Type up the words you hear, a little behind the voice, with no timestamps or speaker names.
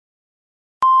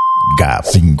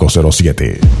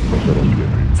GAB507.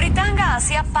 Fritanga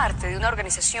hacía parte de una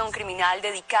organización criminal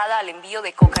dedicada al envío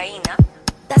de cocaína.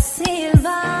 Da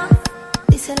Silva,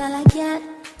 dísela la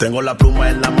quién. Tengo la pluma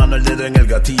en la mano, el dedo en el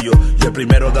gatillo, y el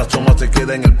primero de asoma se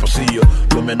queda en el pocillo.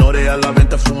 Los menores a la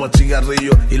venta fuman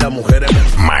cigarrillo y las mujeres...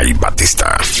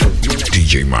 Batista,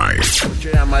 DJ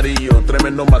Mike. Amarillo,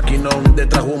 tremendo maquinón,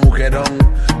 detrás un mujerón.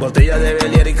 Botella de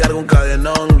Belier y cargo un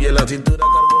cadenón, y en la cintura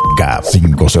cargo...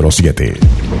 GAB507.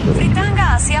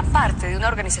 Fritanga hacía parte de una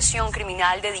organización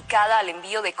criminal dedicada al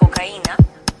envío de cocaína.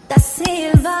 Da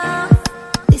Silva,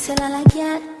 dísela la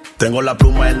quién. Tengo la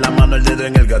pluma en la mano, el dedo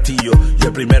en el gatillo, y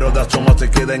el primero de asoma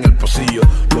se queda en el pocillo.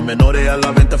 Los menores a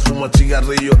la venta fuman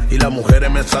cigarrillo y las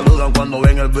mujeres me saludan cuando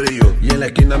ven el brillo. Y en la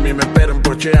esquina a mí me espera un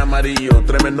Porsche amarillo,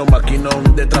 tremendo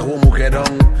maquinón, detrás un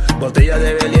mujerón. Botella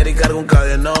de Belier y cargo un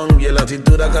cadenón, y en la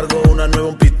cintura cargo una nueva,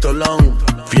 un pistolón.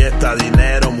 Fiesta,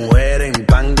 dinero, mujeres en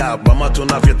tanga. Vamos a hacer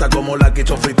una fiesta como la que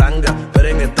hizo Fritanga, pero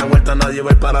en esta vuelta nadie va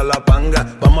a ir para la panga.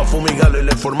 Vamos a fumigarlo y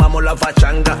le formamos la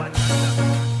fachanga.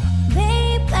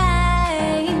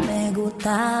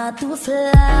 Tu flow,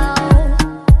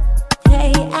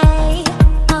 hey, hey,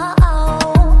 oh,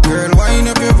 oh. Girl, wind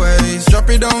up your waist, drop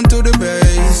it down to the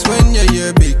bass. When you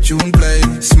hear big tune play,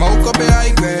 smoke up a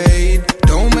high grade.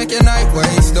 Don't make your night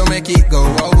waste, don't make it go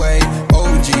away.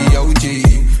 OG, OG,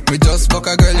 we just fuck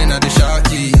a girl in the short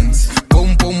jeans.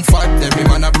 Boom, boom, fat, every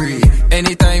man a breathe.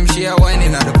 Anytime she a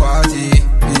whining at the party,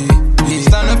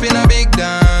 stand up in a big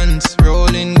dance,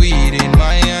 rolling weed in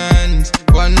my hands.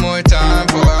 One more time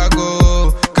before I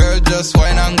go, girl, just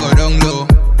whine and go down low.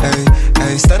 Hey,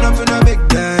 hey, stand up in a big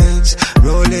dance,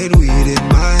 rolling weed in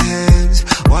my hands.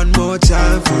 One more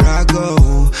time before I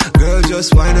go, girl,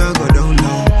 just whine and go down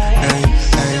low. Hey,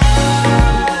 hey.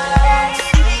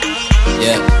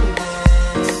 Yeah.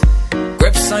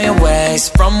 Grips on your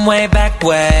waist from way back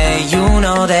way, you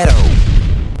know that.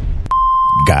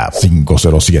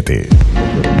 GAB507.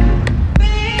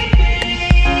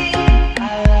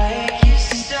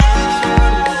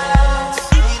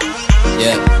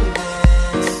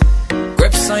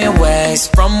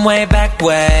 From way back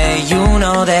way, you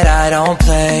know that I don't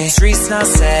play. Streets not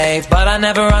safe, but I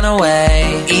never run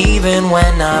away, even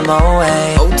when I'm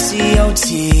away. OT,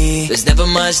 OT, there's never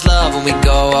much love when we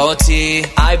go OT.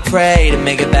 I pray to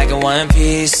make it back in one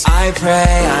piece. I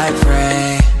pray,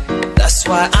 that's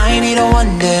why I need a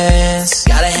one dance.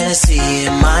 Got a Hennessy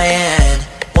in my hand.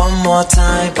 One more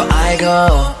time, but I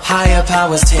go. Higher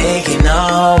powers taking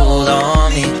a hold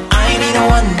on me. I need a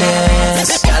one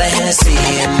dance. Got a Hennessy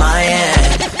in my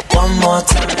hand. One more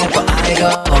time, but I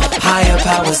go. Higher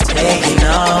powers taking a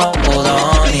hold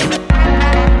on me.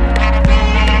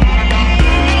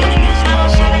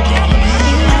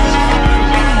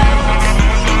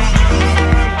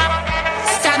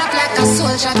 Stand up like a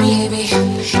soldier, baby.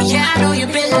 Yeah, I know you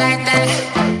been like that.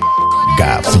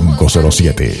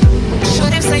 GAB507. Show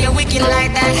them say you're wicked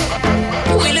like that.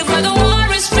 We live where the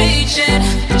war is raging,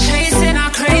 chasing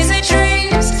our crazy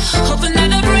dreams, hoping that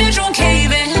the bridge won't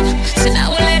cave in. So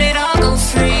now we'll let it all go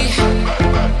free.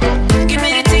 Give me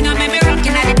the thing, I made me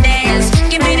rockin' at the dance.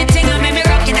 Give me the thing, I made me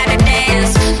rockin' at the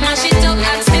dance. My shit don't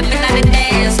like stepping at the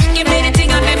dance. Give me the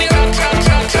thing, I made me rock, rock,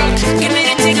 rock, rock. Give me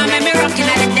the thing, I made me rockin'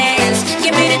 at the dance.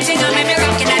 Give me the thing, I made me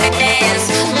rockin' at the dance.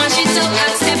 My shit don't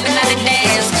like stepping at the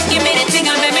dance. Give me the thing,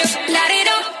 I made me light it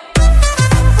up.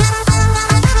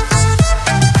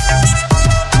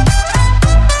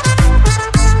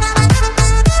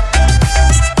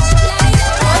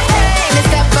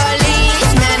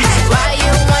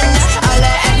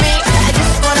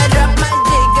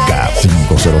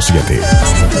 GAB507.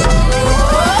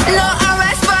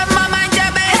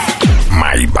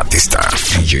 MaikBatista,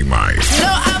 DJ Mike.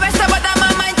 No arrest, but I'm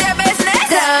on my business.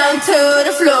 Down to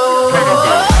the floor.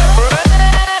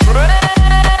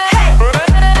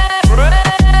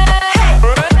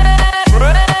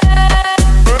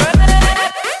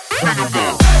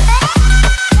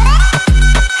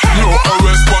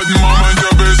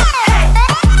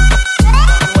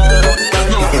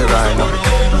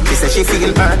 She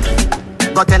feel hurt,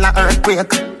 got tell her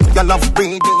earthquake. Your love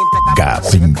breathing.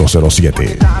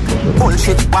 GAB507.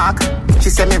 Bullshit walk. She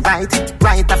say me right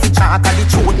off the chalk. And the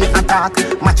truth me attack.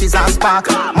 Matches and spark.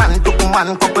 Man to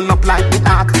man couple up like the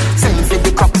ark. Send for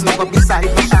the cops, no go beside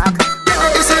the shark.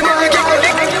 You see my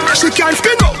girl, she can't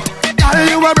skin up. Girl,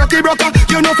 you a broky broker.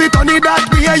 You know fi turn it that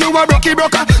way. You a broky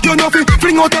broker. You know fi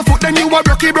fling out your foot, then you a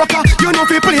broky broker. You know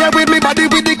fi play with me body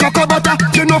with the cocoa butter.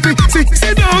 You know fi sit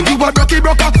down. You a broky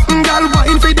broker. Girl,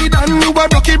 wine fi the dan. You a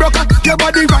broky broker. Your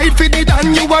body right fi the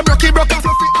dan. You a broky broker.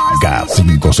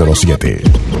 GAB507.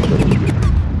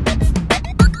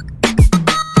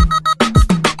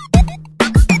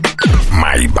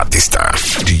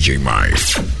 DJ Mike.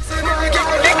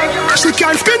 She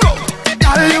can't spin up.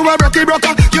 Girl, you a broky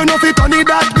broker. You know fi turn it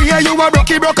that way. You a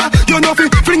broky broker. You know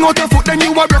fi fling out your foot, then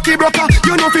you a broky broker.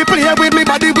 You know fi play with me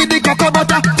body with the cocoa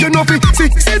butter. You know fi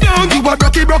sit down. You a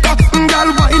broky broker.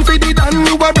 Girl, wine fi the dan.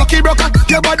 You a broky broker.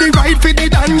 Your body right fi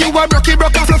the dan. You a broky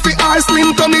broker. Fluffy ass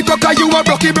slim tummy tucker. You a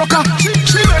broky broker.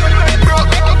 She make broke.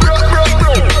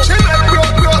 She make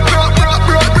broke.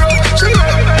 She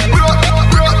make broke.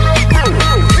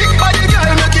 Big body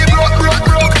girl make it broke.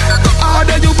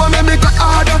 Harder you want me go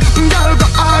harder. Girl go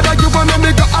harder, you want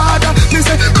me go harder. Me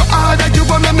say go harder, you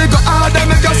want me go harder.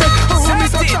 Me just say, oh me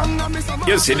so strong, me so.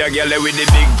 You see that girl with the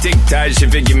big tic tac, she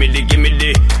fi give me the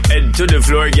head to the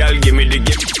floor, girl, give me the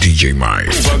DJ Mike.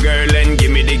 Move a girl and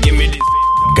give me the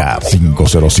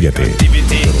GAB507.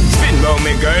 activity. Spin round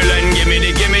me girl and give me the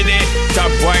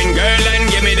top wine girl and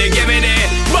give me the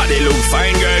body look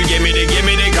fine girl, give me the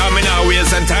coming out waste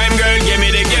some time girl, give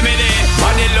me the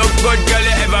body look good girl,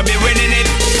 you ever be winning it.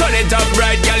 Turn it up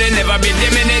right girl, you never be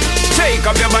dimming it. Take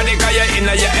up your body cause you're in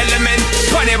your element.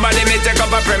 Funny body may take up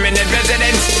a permanent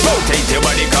residence. Rotate your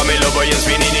body, come in over, you're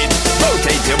spinning it.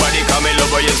 Rotate your body, come in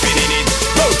over, you're spinning it.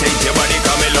 Rotate your body,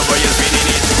 come in over, you're spinning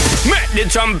it. Make the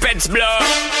trumpets blow.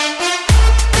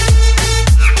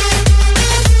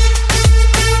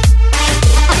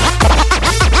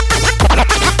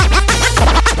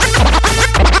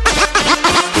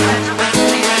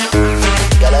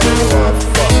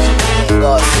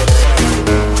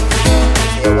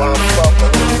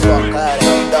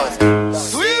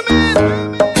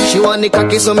 She want the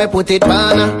cocky so me put it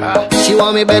on her. She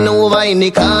want me bend over in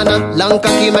the corner. Long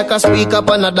cocky make her speak up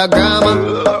another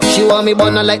grammar. She want me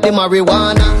burn her like the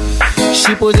marijuana.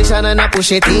 She position and I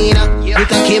push it in her. The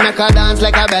cocky make her dance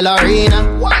like a ballerina.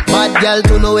 Bad girl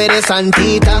to know where the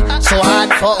Santita. So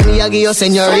hard fuck me I give you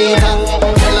señorita.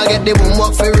 Tell her get the boom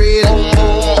up for real.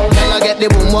 Tell her get the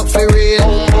boom up for real.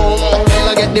 Tell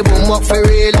her get the boom up for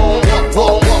real.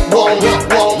 Whoa, whoa, whoa,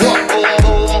 whoa, whoa.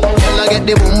 Tell her get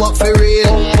the boom up for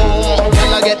real.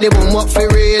 Tell her get the boom up for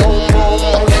real.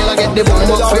 Tell her get the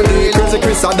boom up for real. Crazy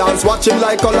Chris a dance, watch him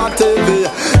like on TV.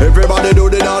 Everybody do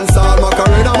the dance all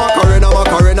Macarena, Macarena,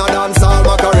 Macarena, dance all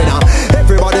Macarena.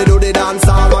 Everybody do the dance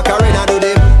all Macarena, do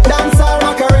the dance all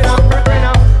Macarena.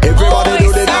 Everybody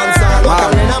do the dance all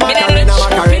Macarena, Macarena,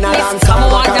 Macarena, dance all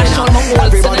Macarena.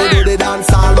 Everybody do the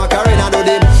dance all Macarena, do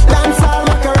the dance all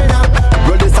Macarena.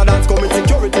 Well, this a dance come with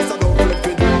security, so don't flip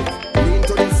it. Lean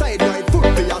to the side, right foot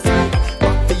for your speed.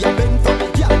 Back for your bend for the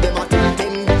girl, them a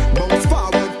tilting. Bounce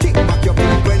forward, kick back your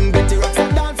feet. When Betty rocks a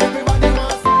dance, everybody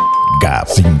wants.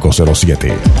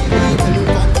 GAB507.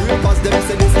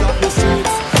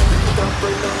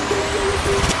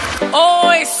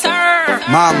 Oh, sir.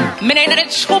 Mom. Me ain't the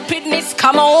stupidness.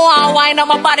 Come on, wind up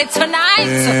my body tonight.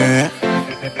 Yeah.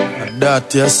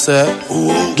 That you say.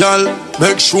 Ooh. Girl,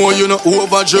 make sure you not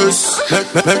overdress.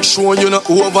 Make sure you not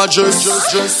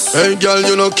overdress. Hey girl,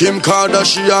 you know Kim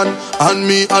Kardashian. And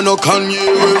me, I know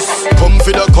Kanye West. Come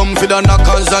for the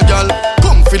knockers, a girl.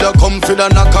 Come for the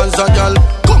knockers, a girl.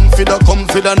 Come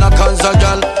for the knockers, a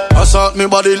girl. Assault me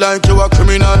body like you a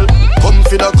criminal. Come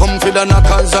for the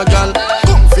knockers, a girl.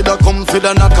 Come for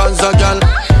the knockers, a girl.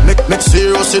 Make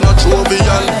serious in a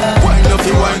jovial. Wine up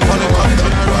your wine for the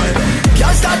country ride.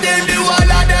 Can't stop them, the one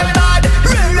of them bad.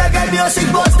 Real reggae music,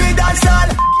 bust the dance hall.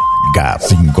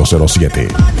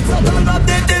 GAB507. Turn up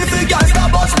the till for gangsta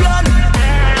bus plan.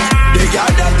 The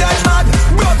girl them get mad.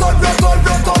 Broke out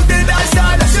the dance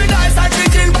hall. She nice and she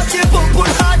clean, but she put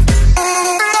hot.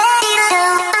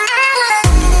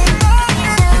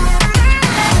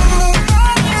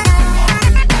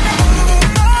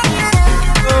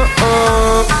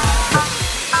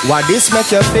 Why this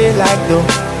make you feel like though?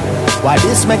 Why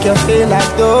this make you feel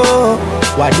like though?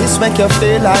 Why this make you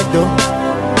feel like though?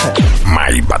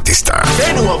 Mike Batista.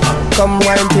 Come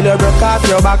wine till you broke off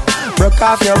your back. Broke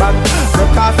off your back.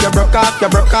 Broke off your back.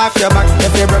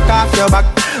 If you broke off your back.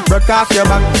 Broke off your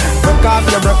back. Broke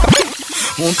off your broke off.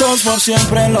 Juntos por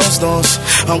siempre los dos,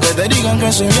 aunque te digan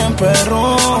que soy bien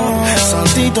perro.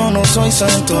 Santito no soy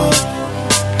santo.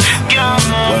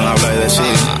 Bueno, habla y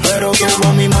decir. Pero tú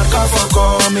a mi marca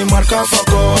foco, a mi marca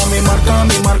foco, a mi marca,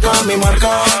 mi marca, mi marca.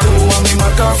 Tú a mi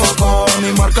marca foco, a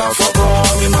mi marca foco,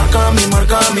 a mi marca, mi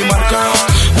marca, mi marca.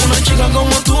 Una chica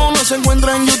como tú no se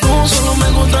encuentra en YouTube, solo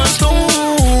me gustas tú.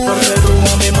 Porque tú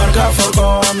a mi marca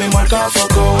foco, a mi marca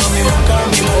foco, a mi marca,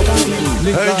 mi marca.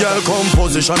 Hey girl, come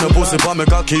position your pussy for me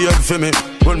cocky head for me.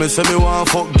 When me say me want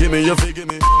fuck, give me your fig, give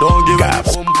me. Don't give me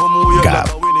pum pum, we got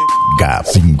to win it.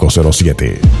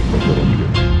 GAB507.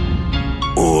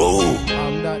 Oh.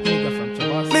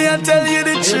 Me I tell you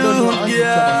the truth,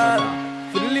 yeah.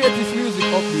 For the latest music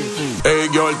Hey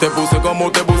girl, te puse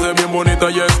como te puse, bien bonita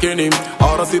y skinny.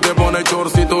 Ahora sí te pones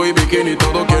chorcito y bikini.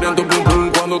 Todos quieren tu pum pum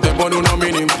cuando te pone una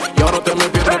mini. Y ahora te me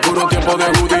pierdes puro tiempo de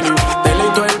Houdini. Te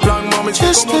listo el plan, mami,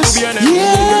 como tú vienes. Y que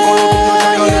con lo tuyo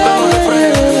ya ahorita no te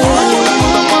frenes. Ahora con la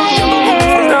nota más, yo no con mi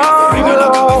freno. Venga la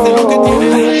cabeza lo que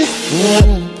tienes.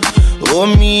 Oh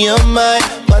me, oh my,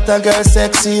 what a girl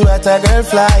sexy, what a girl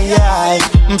fly, yeah.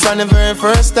 From the very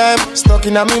first time, stuck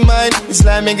in my mind, it's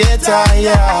like me get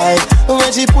tired.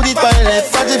 When she put it on the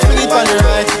left, and she fling it on the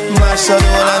right, mash up the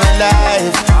whole of my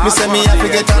life. Me say me have to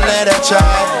get another try.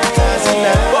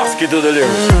 Basket to the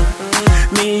lyrics.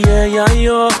 Mi ella y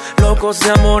yo, locos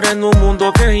de amor en un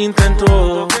mundo que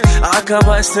intentó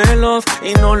acabar este love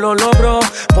y no lo logró,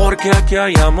 porque aquí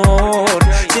hay amor.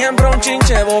 Siempre un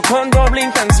chinchevo con doble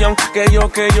intención, que yo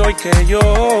y que yo.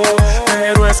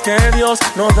 Pero es que Dios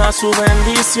nos da su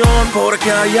bendición, porque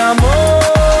hay amor.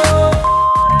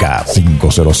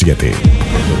 GAB507.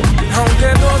 Aunque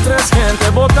 2 o 3 gente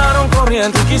botaron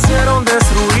corriente y quisieron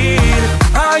destruir,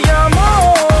 hay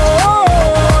amor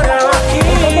aquí.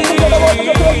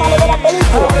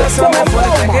 Abrázame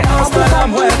fuerte que hasta la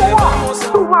muerte vamos a...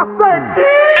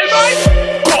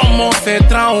 ¿Cómo se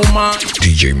trauma?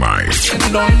 DJ Mike.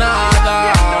 No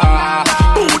nada,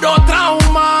 puro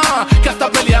trauma, que hasta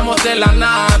peleamos de la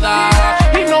nada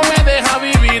y no me deja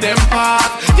vivir en paz.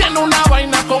 Tiene una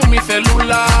vaina con mi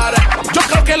celular. Yo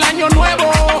creo que el año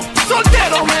nuevo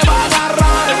soltero me va a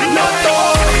agarrar. No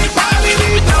estoy para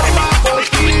vivir trauma por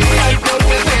ti. Ay, ¿por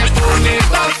qué te pones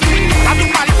así? A tu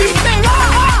maldita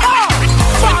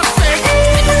para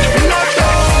seguir. No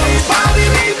estoy para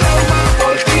vivir trauma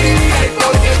por ti. Ay,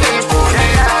 ¿por qué te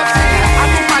pones así? A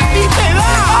tu maldita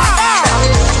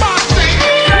para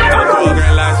seguir. Tatuaje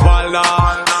en la espalda,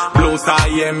 blusa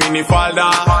y en minifalda.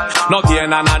 No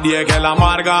tiene a nadie que la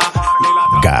amarga.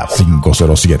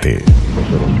 GAB507.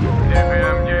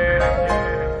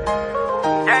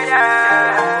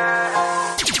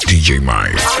 DJ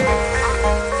Mike.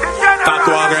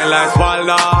 Tatuaje en la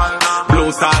espalda,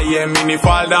 blusa y en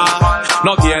minifalda.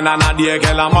 No tiene a nadie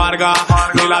que la amarga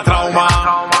ni la trauma.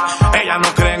 Ella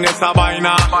no cree en esa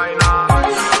vaina.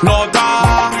 No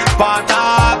da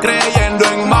pata creyendo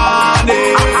en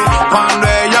money. Cuando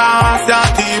ella se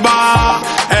activa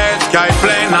es que hay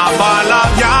plena bala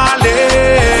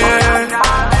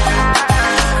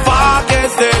pa' que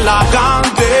se la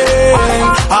canten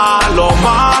a los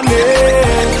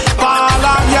manes, pa'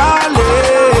 la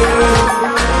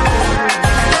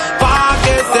pa'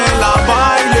 que se la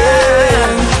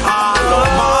bailen a los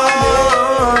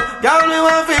manes. Girl, me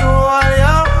want to hold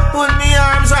you, put me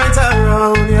arms right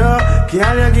around you.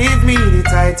 Can you give me the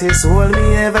tightest hold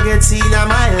me ever get seen in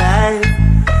my life?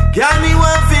 Girl, me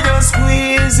want to just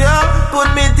squeeze you, put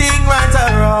me thing right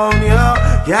around you.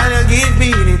 Can you give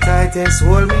me the tightest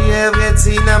hold me ever get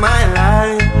seen in my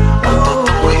life? Oh,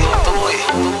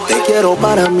 te quiero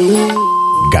para mí.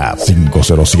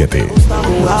 GAB507.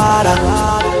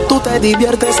 Tú te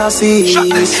diviertes así,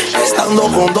 estando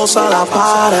con 2 a la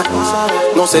par.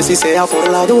 No sé si sea por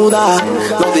la duda,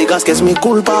 no digas que es mi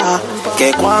culpa,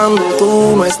 que cuando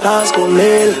tú no estás con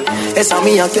él, es a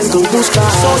mí a quien tú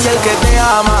buscas. Soy el que te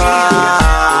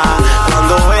ama,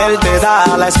 cuando él te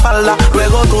da la espalda,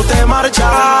 luego tú te marchas,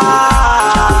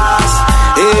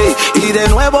 y de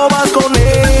nuevo vas con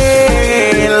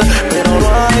él, pero no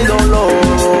hay dolor,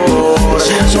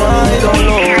 no hay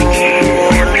dolor.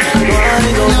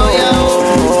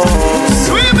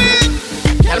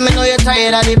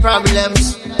 Tired of the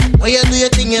problems. When you do your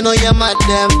thing, you know you're mad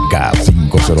them.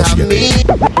 GAB507.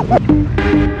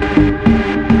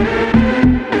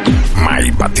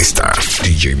 MaikBatista,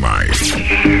 DJ Mike.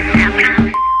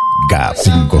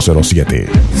 GAB507.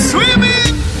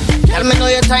 Tell me know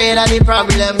you're tired of the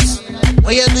problems.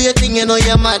 When you do your thing, you know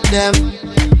you're mad them.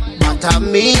 But I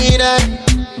mean that.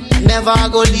 Never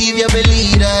go leave you,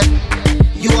 believe that.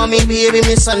 You want me, baby,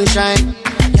 me sunshine.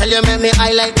 Tell you make me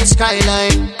high like the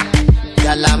skyline.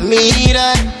 Y'all I mean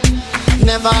that.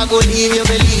 Never go leave you,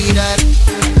 believe that.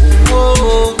 Oh,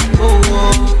 oh, oh,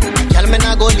 oh. Y'all me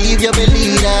not go leave you,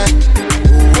 believe that.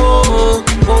 Oh, oh,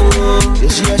 oh, oh. Yo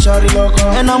soy Shari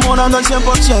loco, enamorando al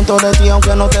 100% de ti,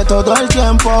 aunque no te todo el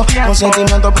tiempo. Con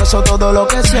sentimiento preso todo lo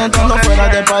que siento. Ando fuera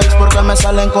del país porque me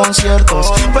salen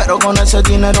conciertos, pero con ese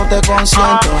dinero te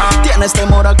consiento. Tienes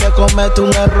temor a que cometa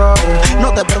un error.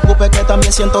 No te preocupes que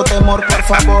también siento temor, por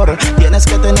favor. Tienes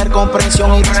que tener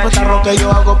comprensión y respetar lo que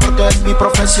yo hago, porque es mi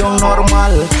profesión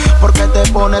normal. Porque te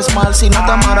pones mal, si no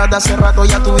te amaras de hace rato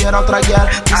ya tuviera otra guiar.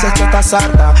 Dices que estás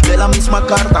harta de la misma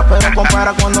carta, pero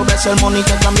compara cuando ves el money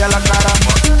que cambia la cara.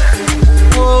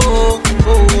 Oh, oh,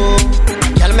 oh, oh.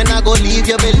 Y'all me not go leave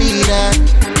you, believe that.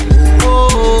 Oh,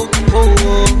 oh, oh, oh.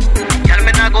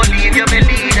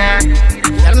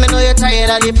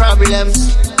 of the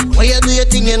problems. When you do your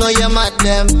thing, you know you're mad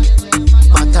them.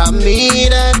 But I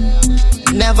mean it.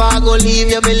 Never go leave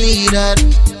you, believe that.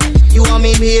 You want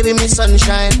me, baby, me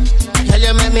sunshine. Girl,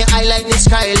 you make me high like the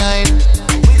skyline.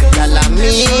 Girl, I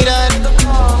mean that.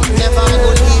 Never go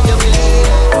leave you, believe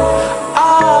that.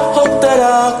 I hope that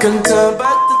I can turn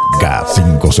back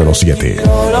GAB507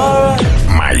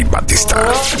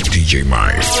 MaikBatistaJr.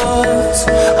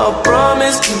 I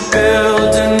promise to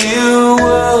build a new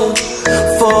world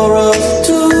for us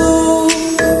two,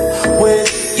 with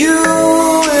you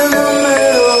in the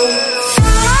middle.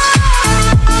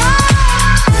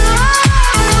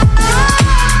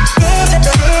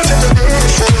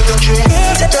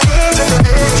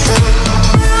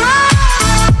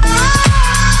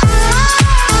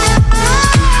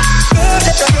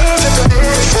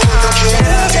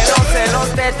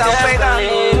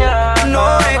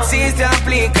 No existe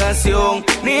aplicación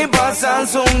ni para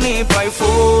Samsung ni para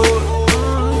iPhone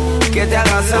que te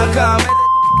haga sacar.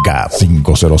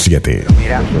 GAB507.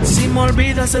 Si me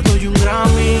olvidas te doy un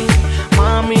Grammy,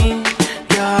 mami,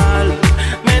 girl.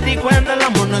 Me di cuenta el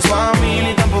amor no es para mí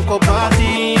ni tampoco para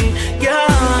ti,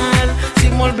 girl. Si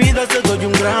me olvidas te doy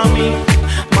un Grammy,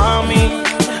 mami,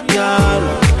 girl.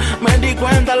 Me di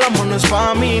cuenta el amor no es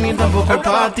para mí ni tampoco es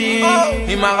para ti.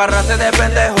 Y me agarraste de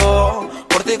pendejo.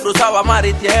 Por ti cruzaba mar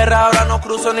y tierra, ahora no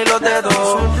cruzo ni los dedos.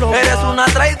 Eres una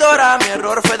traidora, mi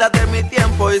error fue darte mi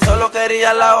tiempo y solo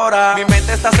quería la hora. Mi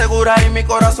mente está segura y mi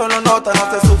corazón lo nota.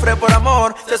 No se sufre por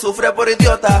amor, se sufre por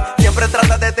idiota. Siempre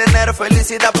trata de tener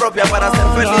felicidad propia para ser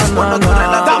feliz cuando tu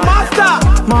relación.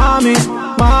 Mami,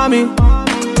 mami,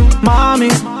 mami,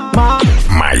 mami.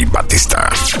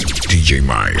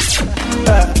 MaikBatistaJr.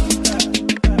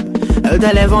 El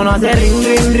teléfono hace ring,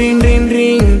 ring, ring, ring,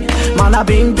 ring. Manda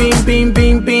ping, ping, ping,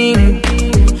 ping, ping.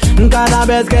 Cada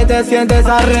vez que te sientes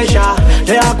arrecha,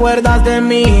 te acuerdas de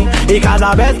mí. Y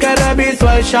cada vez que reviso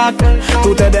el chat,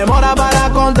 tú te demoras para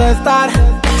contestar.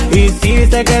 Y sí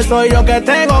sé que soy yo que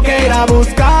tengo que ir a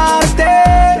buscarte,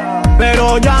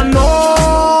 pero ya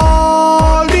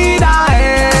no olvida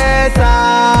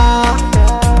esa.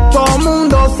 Todo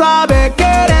mundo sabe que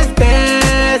eres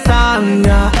tesa.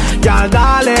 Ya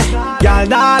dale, ya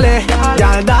dale,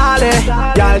 ya dale,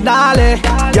 ya dale,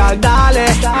 ya dale,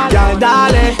 ya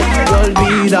dale,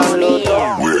 olvídalo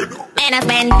todo. And I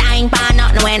spend time for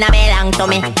nothing when I belong to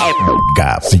me.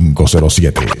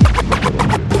 GAB507.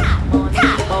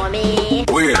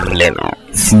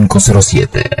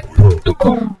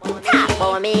 507.com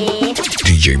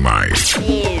DJ Mike.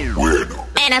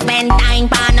 And I spend time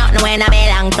for nothing when I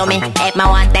belong to me. If I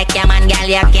want take your man, girl,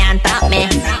 you can't stop me.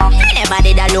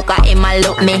 Anybody that look at him and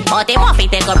look me, but him want to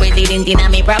take a president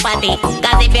in me property.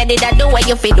 Cause if you did that do what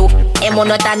you fit do, him will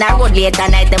not on the road later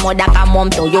night, the mother come home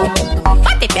to you.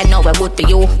 But if you know we're good to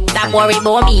you, stop worry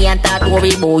about me and start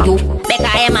worry about you.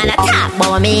 Because him man a talk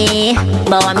about me,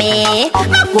 about me.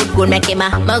 My good, make him a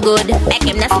good. Make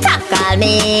him not stop call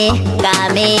me.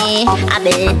 I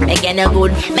be making a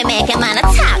good. Me make him man a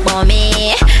talk about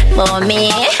me, about me.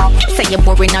 Him say you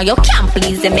worry now you can't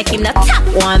please him. Make him not talk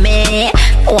want me.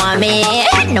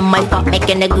 No my pop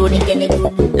making a good.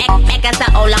 Make us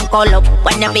a all and call up.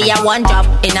 Whenever you one job,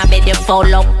 in a bed you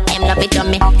fall up. Him love it on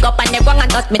me. Go up on the ground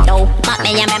and touch me toe. But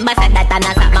me remember said that and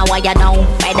I said my why you know.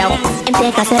 Right out. Him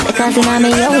take a step because in a me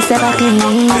you step a clean.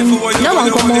 No one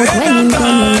come out when him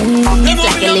come in. It's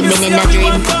like you living in a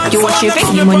dream. You watch your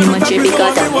face, money man trip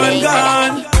because of me.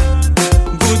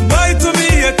 Goodbye to me,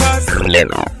 haters.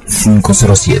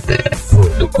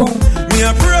 507.com. Me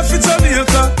a pray for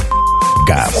Jamaica.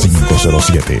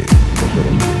 GAB507.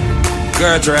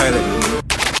 Kurt Riley.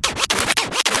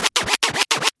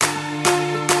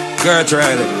 Kurt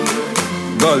Riley.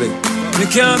 Gully. Me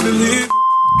can't believe.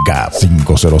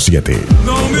 GAB507.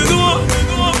 No, me know.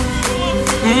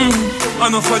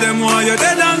 Enough for them why you're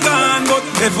dead and gone. But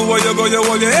everywhere you go, you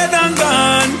hold your head and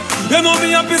gone. You know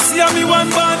me happy see me one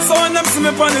band. So when them see me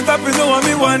on the top, you know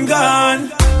me one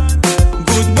gone.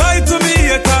 Goodbye to me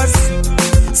haters.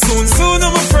 Soon,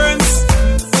 my friends.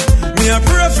 Me a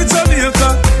pray for Jamaica.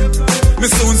 Me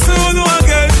soon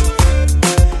again.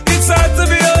 It's hard to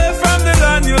be away from the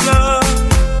land you love.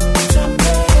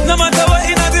 No matter what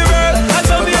in the world, I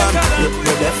Jamaica.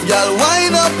 Girl,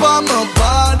 wind up on my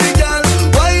body, girl.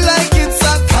 Why like it's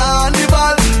a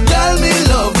carnival? Girl, me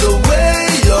love the way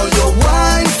you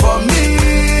wine for me.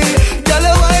 Girl,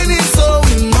 your wine is so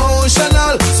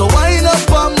emotional. So wind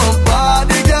up on my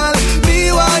body, girl.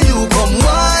 Me while you come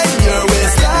wine your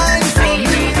waistline for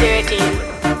me.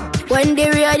 When the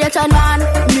radio turn on,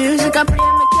 music up.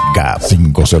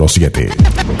 GAB507.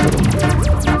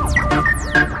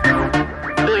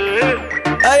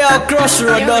 Hey, I'll cross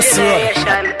road, dust road.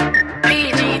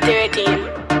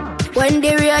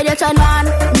 get on one.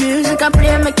 Music and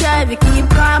play me carry keep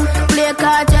calm. Play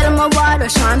card, tell my water,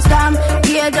 Sean Stam.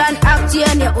 Gauge and act,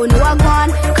 yeah, you own what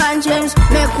gone. Conscience,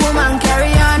 make woman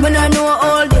carry on. When I know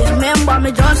all this, remember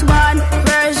me just born.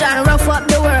 Version, rough up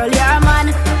the world, yeah,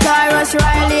 man. Tyrus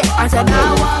Riley, I said,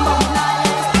 now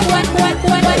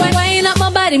Wind up my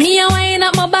body, me a wind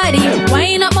up my body.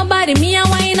 Wind up my body, me a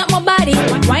wind up my body.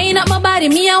 Wind up my body,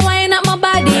 me a wind up my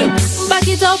body. Back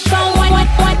it up from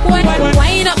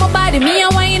wind up my body, me a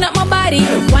wind up my body.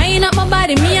 Wind up my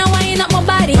body, me a wind up my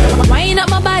body. Wind up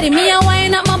my body, me a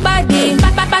wind up my body.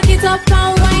 Back it up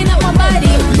from wind up my body.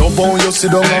 Love how you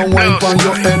sit down and wine on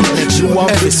your head. You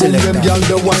want to boom them girl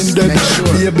the wine dead.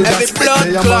 Baby that's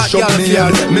they a mash up me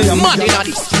head. Me a money on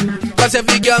this. Cause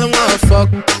every girl want fuck.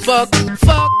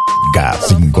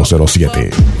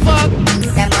 GAB507.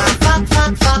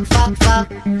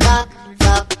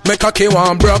 Me cocky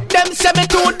one broke. Them say me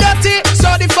too dirty,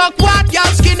 so the fuck what? Y'all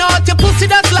skin out your pussy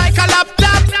that's like a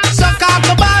laptop. Suck off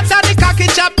the balls and the cocky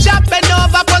chop. Bend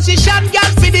over position,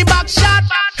 girl for the back shot.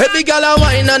 Heavy gal a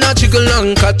wine and a jiggle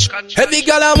and catch. Heavy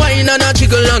gal a wine and a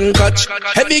jiggle and catch.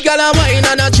 Heavy gal a wine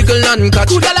and a jiggle and catch.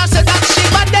 Good gal a say that she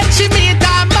but then she meet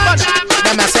a match.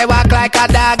 Them a say walk like a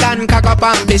dog and cock up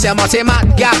and this. You must say mad,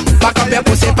 yeah. Back up your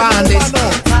pussy pan this.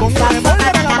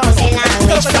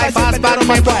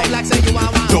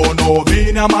 Yo no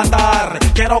vine a matar,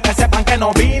 quiero que sepan que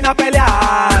no vine a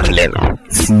pelear.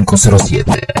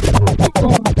 507.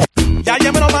 Ya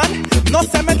llévenlo, man, no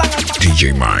se metan al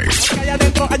DJ Mike. Allá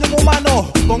adentro hay un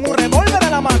humano con un revólver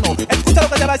en la mano. Escucha lo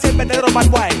que te va a decir el vendedor Bad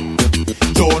Boy.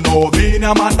 Yo no vine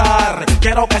a matar,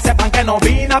 quiero que sepan que no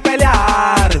vine a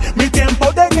pelear. Mi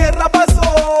tiempo de guerra pasó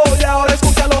y ahora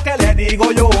escucha lo que le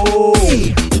digo yo.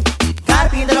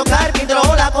 Carpintero,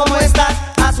 hola, ¿cómo estás?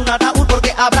 Haz un ataúd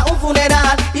porque habrá un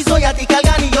funeral. Y soy a ti que al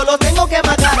gan y yo lo tengo que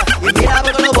matar. Y mira,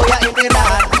 porque lo voy a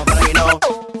enterrar. No.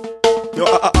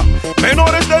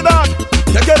 Menores de edad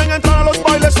que quieren entrar a los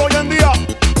bailes hoy en día.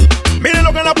 Miren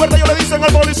lo que en la puerta ellos le dicen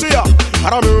al policía.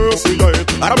 Ahora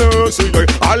me sigue,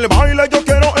 al baile yo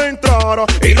quiero entrar.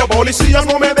 Y los policías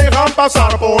no me dejan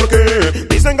pasar porque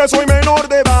dicen que soy menor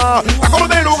de edad. A como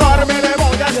de lugar me le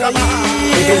voy a escapar.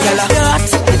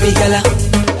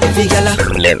 Fíjala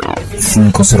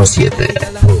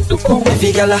 507.com.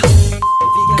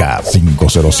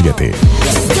 GAB507.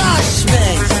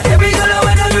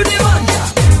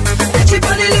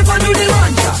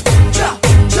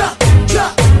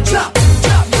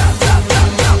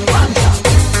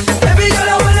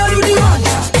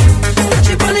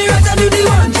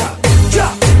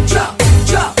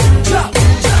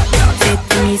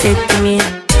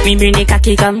 Me bring the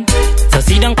cocky come. So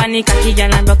sit down pan the cocky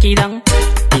girl and rock it down.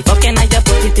 The fucking I just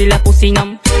put it till your pussy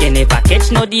numb. You never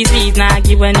catch no disease, nah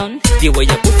give a none. The way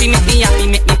your pussy make me happy,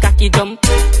 make me cocky jump.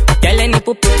 Girl any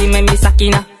pussy make me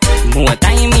sakina. More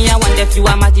time me I wonder if you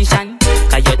a magician.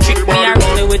 Cause you trick me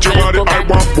around with your body. I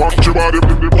want your body,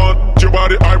 want your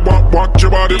body, I want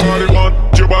your body,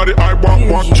 want your body, I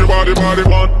want your body,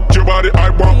 want your body, I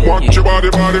want your body.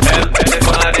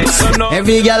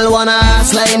 Every girl wanna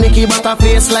ass like Nicki but a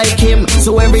face like him.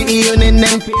 So every evening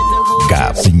them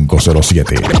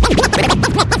GAB507.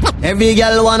 Every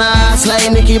girl wanna ass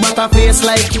like Nicki but a face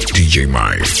like DJ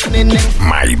Mike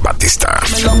Batista.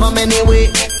 Me love them anyway.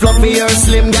 Fluffy or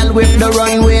slim girl with the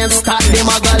runway and start the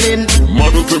magazine.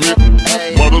 Model for me,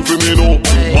 model for me, no.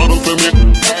 Model for me,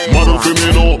 model for me,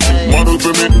 no. Model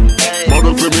for me,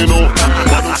 model for me, no.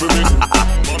 Model for me.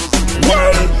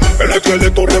 Well, el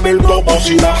esqueleto reventó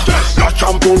bocina, la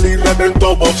champoli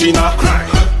reventó bocina,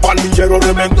 pandillero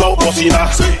reventó bocina,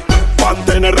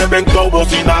 Pantene reventó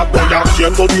bocina, estoy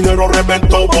haciendo dinero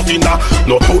reventó bocina,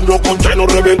 nocturno con cheno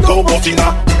reventó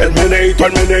bocina, el meneito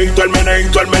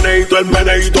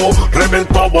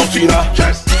reventó bocina.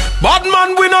 Bad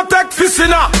man, we no take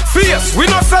piscina. Face, we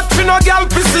no set for no gal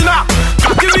piscina.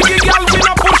 Cocky wiggy gal, we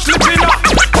no push lipina.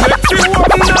 Make you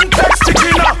open and take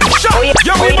stickina. Shut,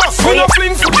 yeah we boss, we no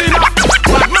fling footina.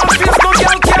 Bad man, face no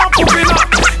gal can't poopina.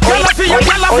 Gala fia,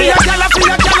 open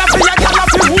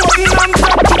and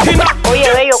take tukina. Oye,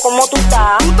 bello, ¿cómo tú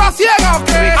estás? ¿Tú estás ciega o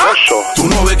qué? Tú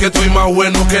no ves que estoy más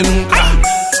bueno que nunca.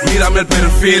 Mírame el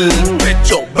perfil,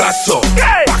 pecho, brazo,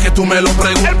 pa' que tú me lo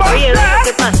preguntes. Oye,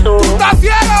 ¿qué pasó? ¿Tú estás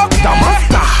ciego o qué?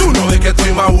 Tú no ves que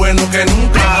estoy más bueno que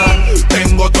nunca.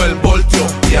 Tengo todo el voltio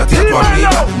y a ti a tu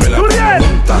amiga me la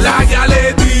pregunta. La ya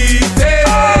le dice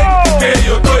que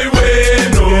yo estoy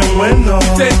bueno.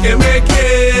 Dice que me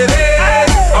quiere,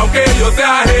 aunque yo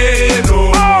sea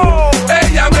ajeno.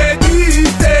 Ella me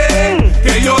dice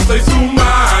que yo soy su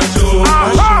macho.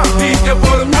 Y que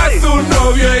por más su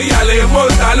novio ella le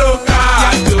monta los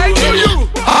cachos.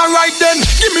 Alright then,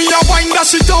 give me a wine that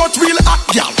shit out real hot,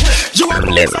 girl.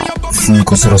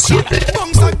 GAB507.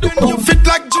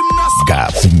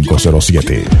 GAB507.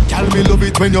 Girl, me love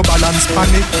it when you balance pan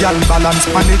it. Girl, balance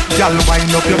pan it. Girl,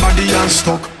 wind up your body and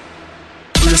stuck.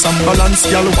 Brace and balance,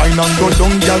 girl, wine and go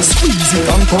down, girl, squeeze it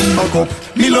and come back up.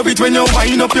 Me love it when you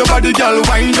wind up your body, girl,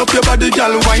 wind up your body,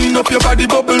 girl, wind up your body,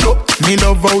 bubble up. Me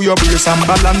love how you brace and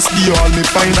balance, give you all me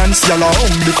finance, girl,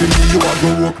 only for me you a go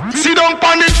up. Sit down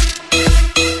pan it.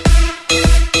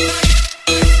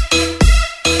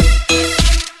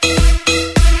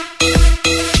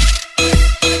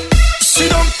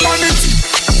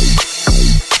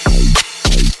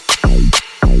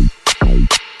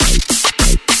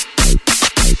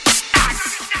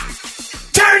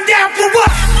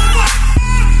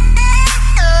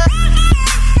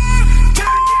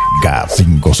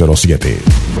 GAB507.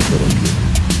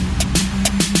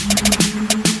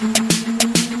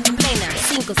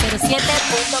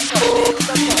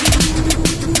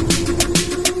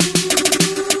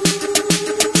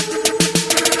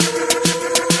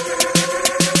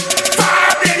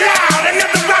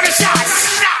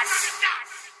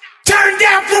 Turn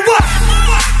down for what?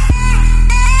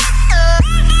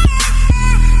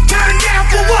 Turn down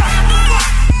for what?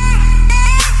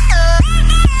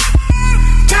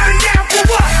 Turn down for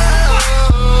what?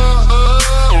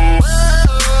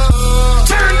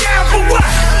 Turn down for what?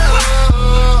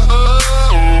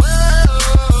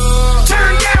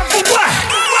 Turn down for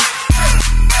what?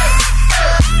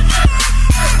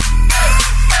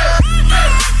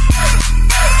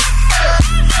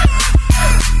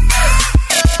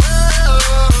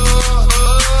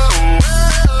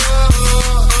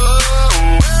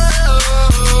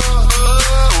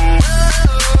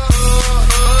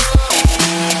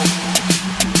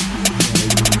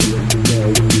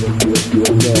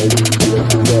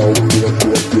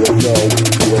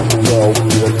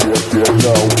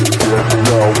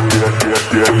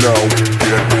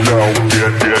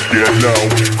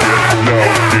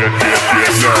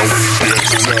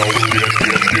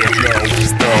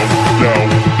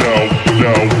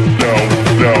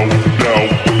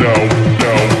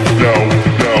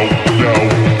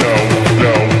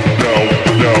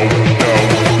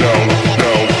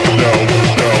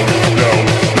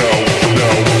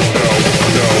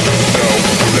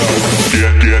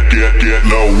 Get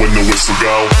low when the whistle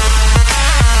go.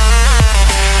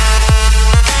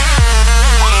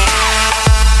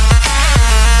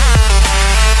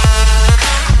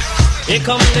 Here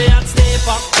come the hot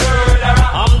stepper.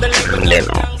 I'm the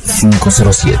Leno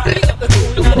 507.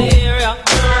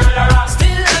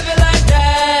 Still love you like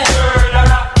that.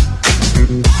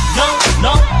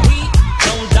 No, we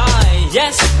don't die.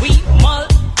 Yes, we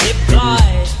multiply.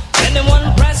 Anyone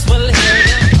press will hear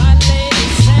them finally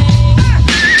sing.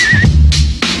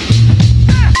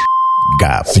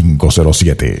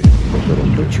 GAB507.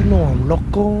 Don't you know I'm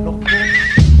loco?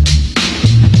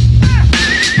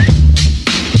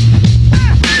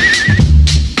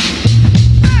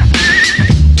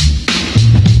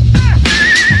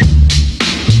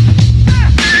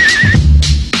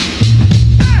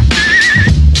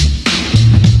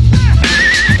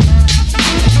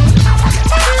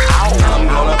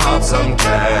 Some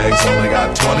tags, only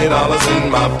got $20 in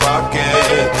my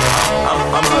pocket. I'm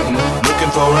hunting,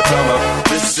 looking for a come up.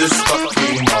 This is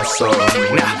fucking awesome.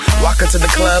 Now, walk into the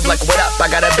club like, what up? I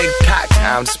got a big cock.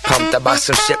 I'm just pumped. I bought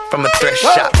some shit from a thrift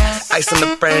shop. Ice on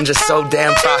the fringe is so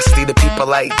damn frosty. The people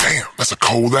like, damn, that's a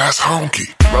cold ass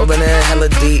honky. Rolling in hella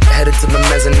deep, headed to the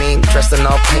mezzanine. Dressed in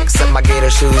all pink, set my gator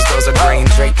shoes. Those are green,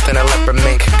 draped in a leopard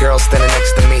mink. Girl standing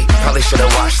next to me. Probably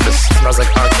should've washed this. Smells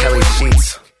like R. Kelly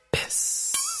sheets.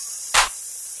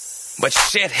 But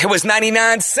shit, it was 99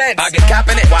 cents. I get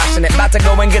copping it, washing it. About to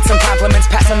go and get some compliments.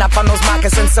 Passing up on those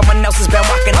moccasins. Someone else has been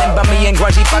walking in by me and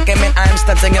grungy fucking man. I am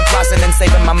stunting and flossing and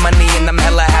saving my money. And I'm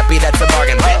hella happy that's a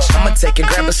bargain, bitch. I'ma take your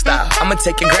grandpa style. I'ma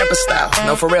take your grandpa style.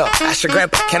 No, for real. Ask your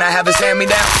grandpa, can I have his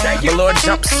hand-me-down? Velour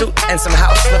jumpsuit and some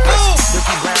house slippers.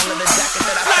 Dookie brown leather jacket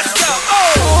that I found. Let's go.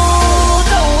 Oh,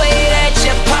 the way that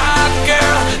you pop,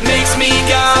 girl, makes me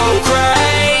go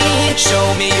crazy. Show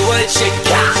me what you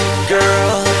got,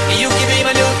 girl. You can be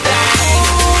my new thing.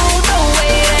 Oh, the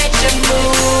way that you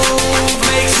move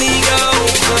makes me go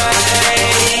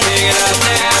crazy. Pick it up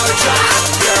now, drop,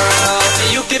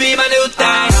 girl. You can be my new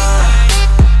thing.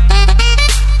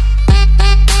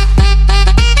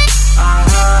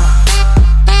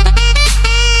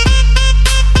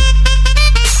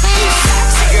 Get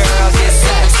sexy, girl, get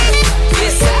sexy.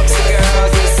 Get sexy, girl,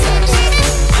 get sexy.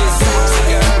 Get sexy,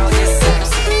 girl, get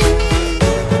sexy.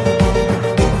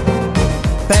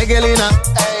 Pegelina,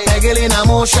 Pegelina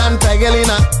motion,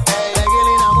 Pegelina.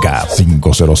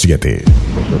 GAB507.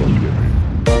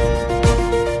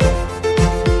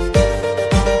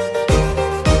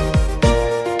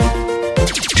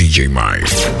 DJ Mike.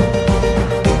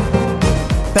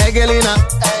 Pegelina,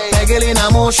 Pegelina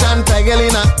motion,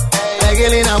 Pegelina,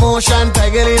 Pegelina motion,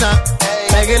 Pegelina,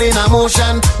 Pegelina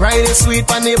motion. Ride it sweet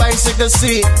on the bicycle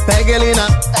seat. Pegelina,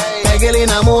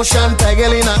 Pegelina motion,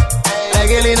 Pegelina,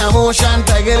 Pegelina motion,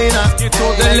 Pegelina.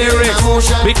 The lyrics,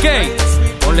 BK.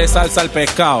 Ponle salsa al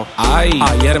pescado. Ay,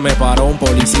 ayer me paró un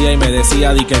policía y me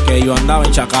decía di que yo andaba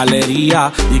en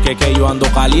chacalería, di que yo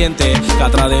ando caliente, que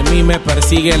atrás de mí me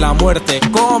persigue la muerte.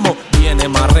 ¿Cómo? Viene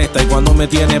más resta y cuando me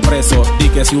tiene preso, di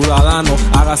que ciudadano,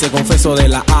 hágase confeso de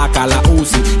la AK, la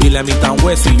UCI y le emitan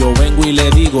hueso. Y yo vengo y le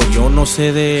digo, yo no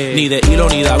sé de ni de hilo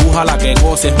ni de aguja, la que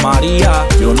goces María.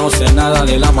 Yo no sé nada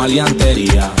de la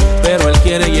maleantería, pero él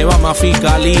quiere llevarme a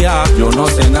fiscalía. Yo no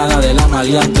sé nada de la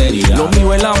maleantería, lo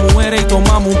mío es la mujer y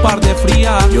tomamos un par de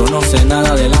frías. Yo no sé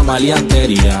nada de la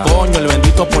maleantería. Coño, el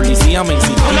bendito policía me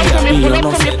insistía y yo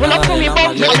no sé nada de la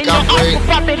maleantería.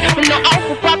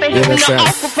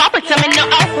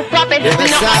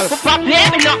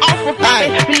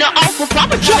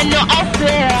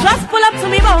 Just pull up to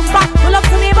me bumper, pull up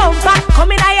to me bumper.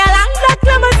 Come in a long black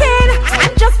limousine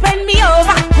and just bend me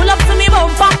over. Pull up to me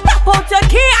bumper, pop out your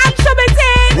key and shove it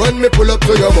in. When me pull up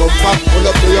to your bumper, pull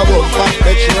up to your bumper.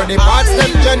 Make sure the parts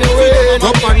them genuine.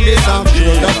 Up on this and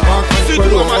show the park and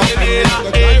pull over.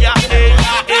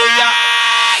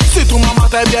 Si tu mamá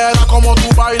te viera como tú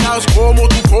bailas, como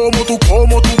tú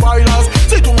bailas.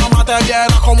 Si tu mamá te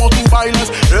viera como tú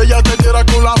bailas, ella te diera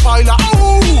que la baila.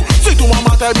 Si tu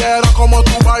mamá te viera como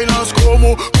tú bailas,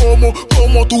 como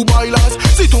tú bailas.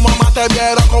 Si tu mamá te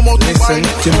viera como tú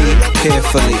bailas. Listen to me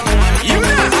carefully.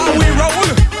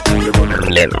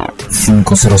 Leno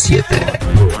 507.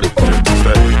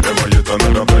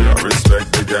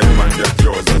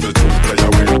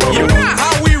 You know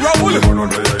how we roll.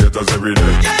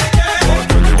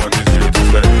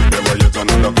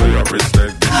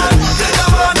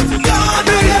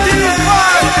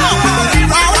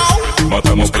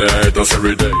 Matamos pleitos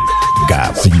every day.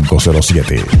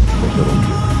 GAB507.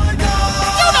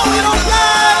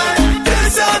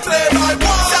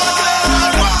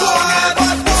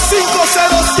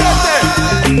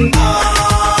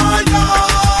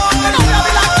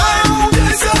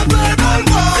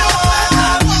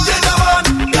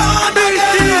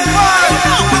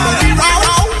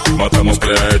 Matamos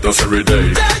pleitos every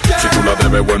day. Si tú la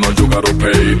debes, bueno, you gotta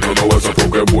pay. Todo eso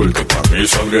porque bulto pa' mí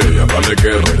son gay. Hablan de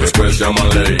guerra y después llaman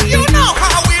ley.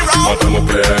 Matamos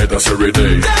pleitos every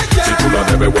day. Si tú la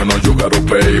debes, bueno, you gotta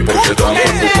pay. Porque tan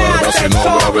preocupada si no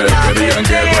va a ver. Querían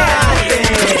guerra.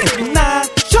 Na,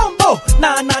 chombo,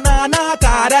 na,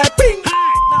 cara, ping.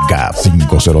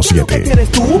 GAB507. ¿Qué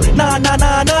quieres tú? Na,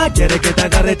 quiere que te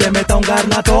agarre y te meta un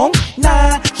garnatón.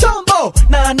 Na, chombo,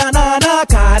 na,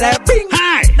 cara, ping.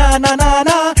 Na,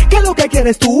 ¿qué es lo que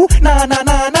quieres tú? Na,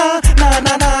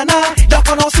 yo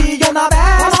conocí una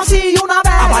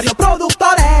vez a varios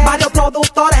productores.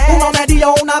 Uno me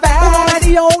dio una vez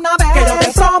que yo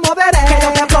te promoveré.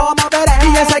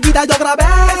 Y enseguida yo grabé.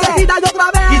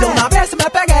 Y de una vez me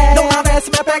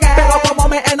pegué. Pero como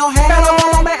me enojé.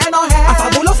 A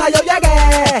fabulosa yo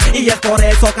llegué. Y es por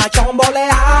eso que a Chombo le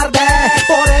arde.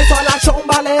 Por eso a la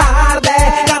Chomba le arde.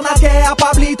 Ganas que a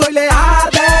Pablito y le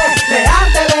arde.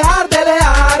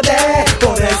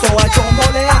 Por eso a Chombo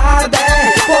le arde.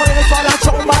 Por eso a la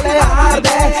Chomba le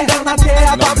arde. Ganas que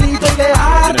a Pablito y le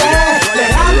arde.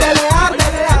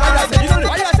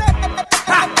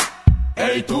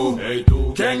 Hey tú,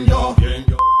 ¿quién yo?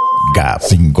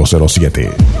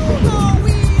 GAB507.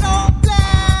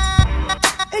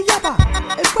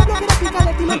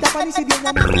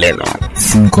 Leno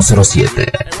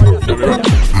 507.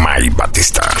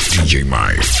 MaikBatistaJr.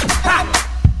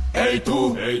 Hey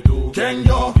tú, ¿quién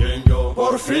yo?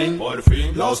 Por fin,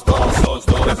 los dos,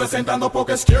 representando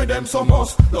porque scared them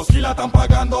somos. Los que la están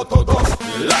pagando todos.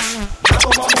 Ya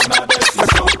tomamos una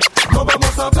decisión. No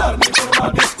vamos a hablar ni con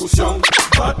una discusión.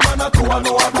 Batman actúa,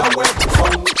 no habla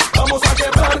webphone. Vamos a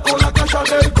quebrar con la caja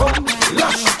del con.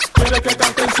 Lash, quiere que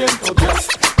canten 110.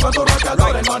 Cuántos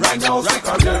racadores no han dañado su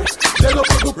carrera. De los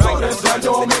productores ya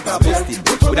yo me cabé.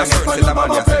 Mucho de español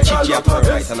vamos a pegarlo otra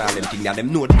vez.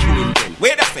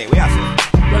 Where I say?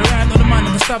 Well, right now the man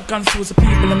that stop confuse the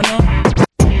people, let me know.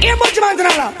 Here, man,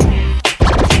 Trala.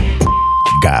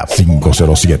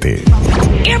 GAB507.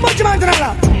 Here, man,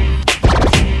 Trala.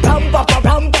 Ram,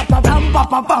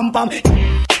 pam.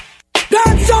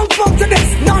 Dance jump up to this,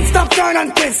 non-stop turn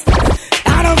and twist.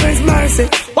 Out of His mercy.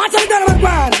 Watch out, gentlemen,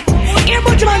 man. Here,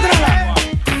 man, Trala.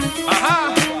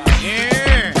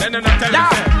 Yeah. Then I'm telling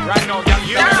you, right now,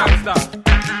 you know that.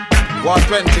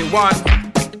 121.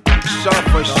 Sure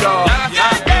for sure.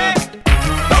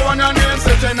 That one your name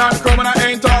sitting and coming, I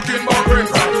ain't talking about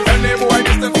ring.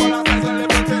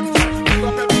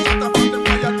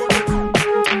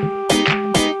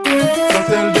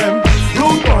 tell them,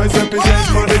 rude boys represent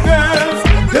for the girls.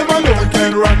 Them alone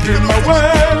can rock in my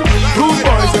world. Rude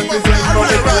boys represent for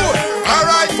the girls.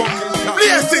 Alright,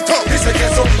 blaze it up. Dice que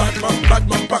son Batman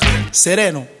paquete.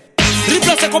 Sereno.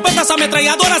 Rifles, escopetas,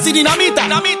 ametralladoras y dinamita.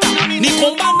 Ni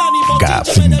con banda ni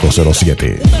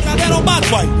GAB507. un verdadero bad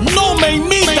boy. No me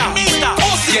imita.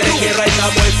 Quiere que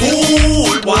raizamos el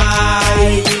full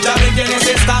guay. Ya ven quienes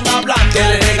están hablando.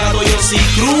 El renegado yo sí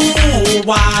cruel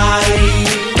guay.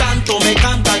 Tanto me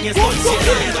cantan y estoy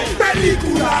ciego.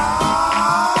 Película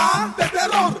de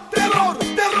terror.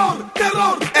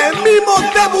 El mismo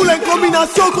Devil en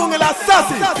combinación con el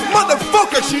Assassin.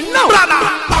 Motherfucker, she know.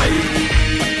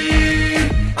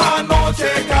 Anoche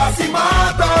casi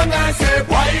matan a ese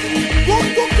guay.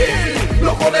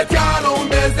 Lo coletearon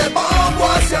desde Bambo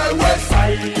hacia el West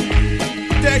Side.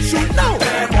 They should know.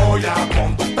 Te voy a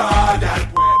conductar al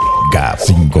pueblo.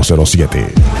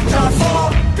 GAB507.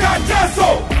 Cachazo.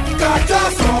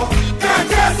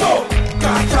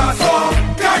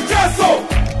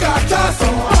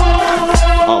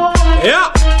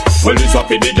 Yeah. Well, this a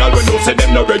for the girl when you say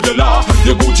them no regular.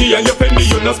 Your Gucci and your Fendi,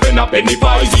 you no spend a penny for.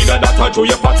 It's either that or through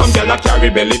your pot, some girl a carry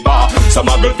belly bar. Some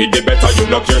a girl feed the better, you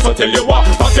no care, so tell you what.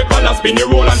 Pass your collar, spin your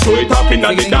roll and show it up in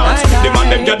the dance. The man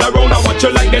them gather round and watch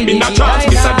you like them in a trance.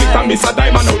 Miss a gift and miss a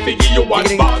diamond out to give you one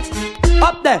box.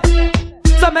 Up there,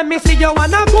 so let me see you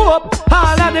wanna go up.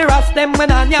 All of the rest them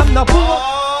when I am no poop.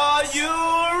 Are you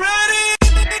ready?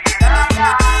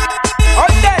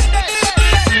 Okay.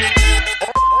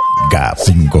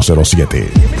 GAB507.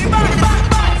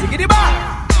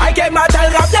 Hay que matar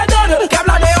el rapeador que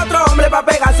habla de otro hombre pa'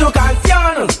 pegar su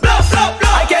canción.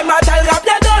 Hay que matar el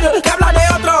rapeador que habla de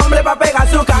otro hombre pa' pegar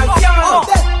su canción.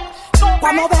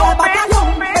 Cuando vea el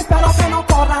batallón, espero que no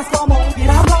corras como un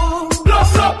tirador.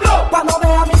 Cuando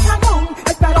vea mi cañón,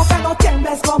 espero que no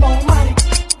tiendes como un maric.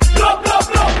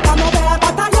 Cuando vea el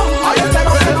batallón,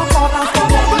 espero que no corras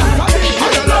como un maric.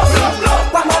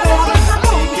 Cuando vea mi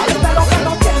cañón, espero que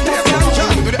no tiendes como un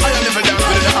maric.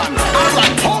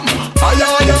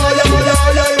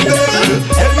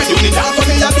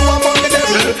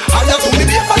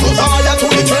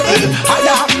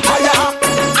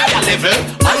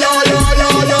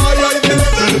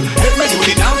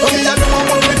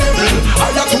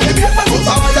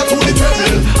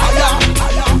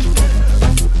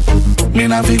 Me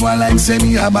na feel like say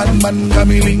me a bad man, got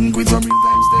me link with some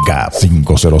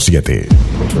GAB507.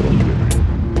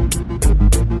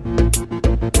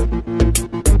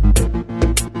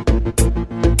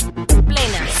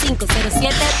 Plena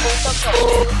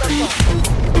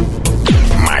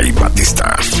 507.com.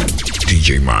 MaikBatista,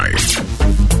 DJ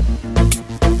Mike.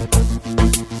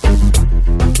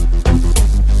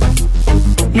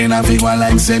 Me na feel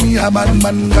like say me a bad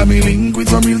man, got me link with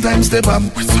some real time step up.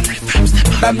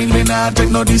 That mean me nah take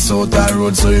no this outer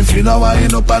road. So if you know why you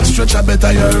up and stretch, I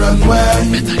better you run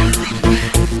way.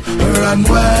 Run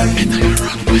way.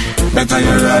 Better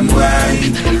you run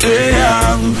way.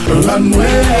 Yeah, run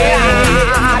way.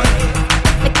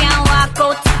 Me can't walk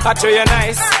out. I show you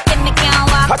nice. Me can't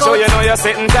walk I out. show you know you're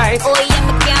sitting tight. Oh yeah,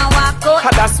 me can't walk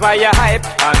out. That's why you're hype.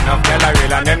 Enough girl are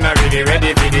real and them not really ready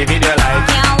for the video like.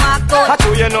 Can't walk out. I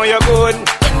show you know you're good.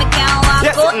 Yeah, me can't walk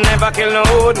Yes, out. never kill no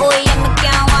hood. Oh yeah, me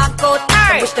can't walk out.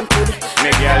 I wish them could. Me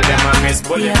girl them a miss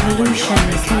bullet. The evolution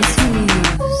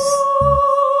continues.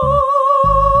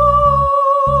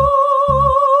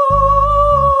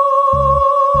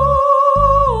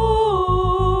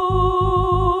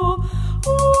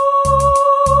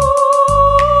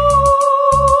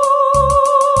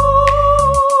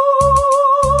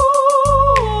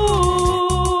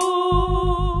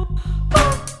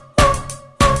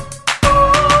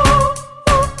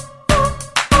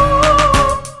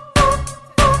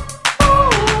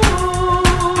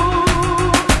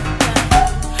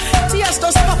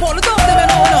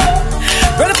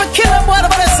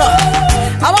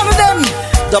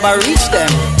 Double reach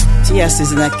them. TS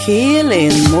is in a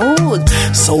killing mood.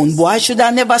 Sound boy should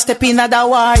have never step in at the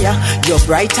wire. You're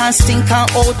bright and stink and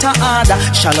out of order.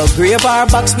 Shallow grave or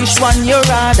box, which one you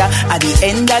rather? At the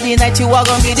end of the night you are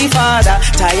gonna be the father.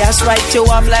 Tires right you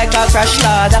off like a crash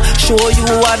ladder. Show you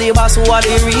who are the boss, who are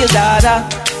the real dada.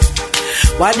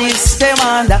 What is them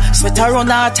under? Sweater on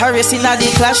a terrace in a the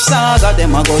clash saga.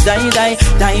 Them a go die, die,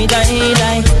 die, die,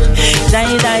 die.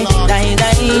 Die, die, die, die,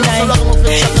 die.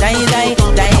 Die, die,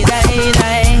 die, die,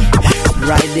 die.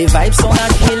 Ride the vibes on a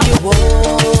kill you, whoa.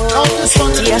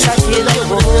 Yes, I kill you,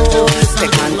 whoa.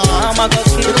 Second time I go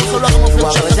kill you.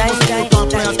 Wow, die, die,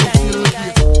 die, die.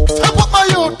 Step up my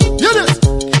youth, hear this.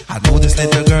 I know this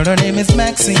little girl, her name is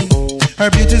Maxine. Her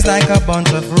beauty's like a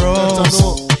bunch of roses.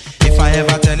 If I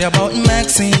ever tell you about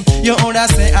Maxine, you older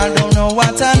say I don't know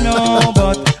what I know,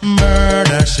 but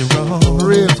murder she wrote.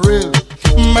 Real.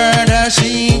 Murder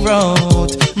she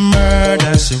wrote.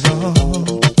 Murder she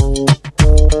wrote.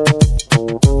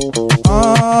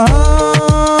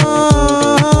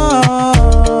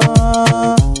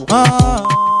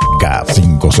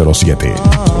 GAB507.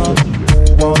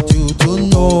 Want you to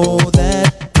know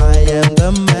that I am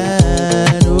the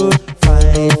man who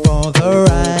fight for the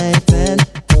right and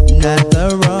not the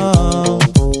wrong.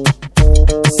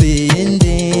 Seeing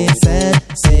this and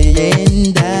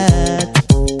seeing that,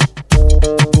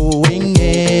 going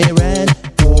here and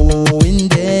going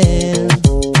there.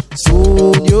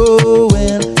 Soon you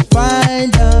will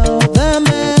find out the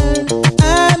man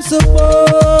I'm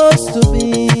supposed to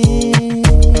be.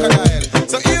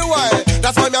 So here why?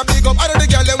 That's why me a big up. I know the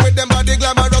girl them with them body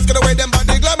glamorous. Get away them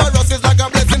body glamorous is like a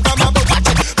blessing from above. Watch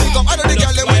it. Big up. I know the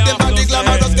girl them with them body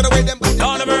glamorous. Get away them.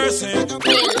 Lord of mercy.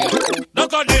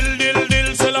 Duck a dill, dill,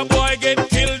 dill. Sell a boy get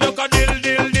killed. Duck a dill,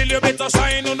 dill, dill. You better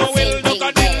sign on the will. Duck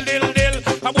a dill, dill, dill.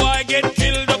 A boy get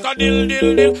killed. Duck a dill,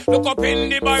 dill, dill. Look up in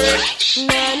the barrel.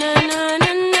 Na na na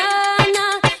na na na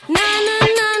na na na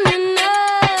na na na na.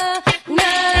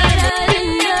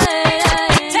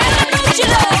 Tell them what you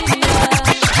love.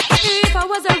 If I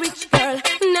was a rich girl,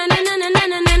 na na na na na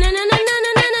na na na na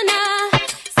na na na na.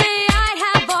 Say I'd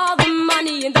have all the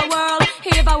money in the world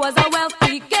if I was a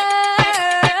wealthy girl.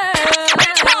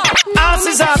 Ass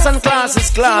is ass and class is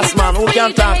class, man. Who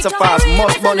can talk so fast?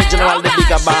 Most money general, the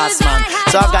bigger boss, man.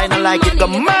 So a guy not like it, go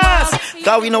mass.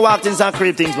 Cause we know walk things and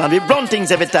creep things, man. We run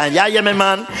things every time. Yeah, yeah, me,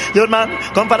 man. Yo, man,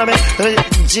 come follow me.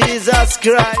 Jesus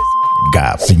Christ.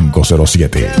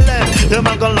 GAB507. Yo,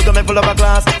 man, come look at me full of a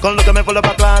class. Come look at me full of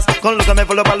a class. Come look at me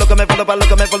full of a, look at me full of a,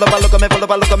 look at me full of a, look at me full of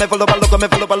a, look at me full of a, look at me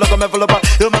full of a, look at me full of a.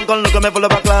 Yo, man, come look at me full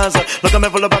of a class. Look at me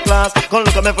full of a class. Come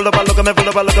look at me full of a, look at me full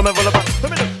of a, look at me full of a.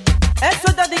 Esto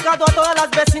es dedicado a todas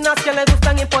las vecinas que les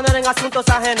gustan imponer en asuntos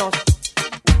ajenos.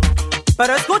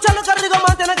 Pero escucha lo que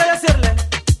Rigomán tiene que decirle.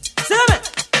 Sígueme.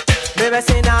 Mi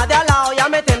vecina de al lado ya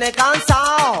me tiene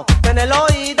cansado. Tiene el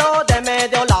oído de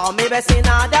medio lado. Mi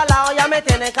vecina de al lado ya me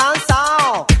tiene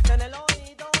cansado. Tiene el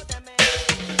oído de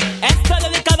medio. Esto es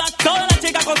dedicado a toda la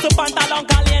chica con su pantalón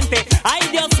caliente. Ay,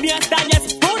 Dios mío, este año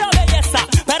es pura belleza.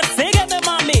 Persígueme,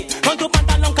 mami, con tu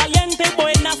pantalón caliente y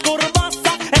buenas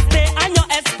curvasas. Este año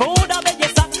es pura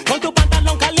belleza. Con tu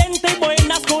pantalón caliente y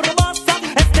buenas curvasas.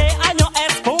 Este año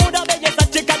es pura belleza.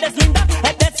 Chica, eres linda,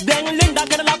 eres bien linda.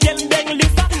 Tienes la piel bien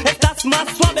lisa. Estás más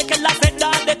suave que la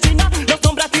seda de China. Los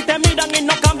hombres a ti te miran y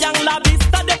no cambian la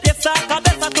vista. De pies a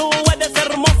cabeza tú eres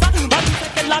hermosa. Más dulce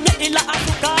que la miel y la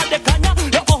azúcar de caña.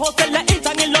 Los ojos se le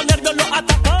hinchan y los nervios los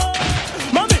atacan.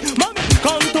 Mami, mami,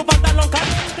 con tu pantalón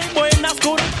caliente y buenas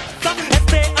curvas.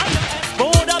 Este año es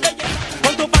pura belleza.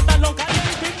 Con tu pantalón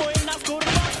caliente y buenas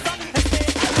curvas. Este año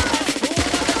es pura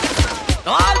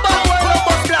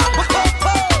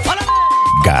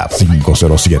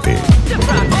GAB507.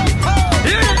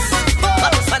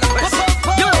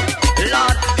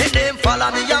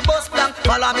 Follow me and bus blank,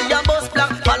 follow me and bus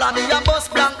blank, follow me and bus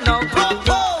blank now.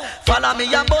 Follow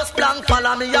me and bus blank,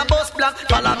 follow me and bus blank,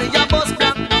 follow me and bus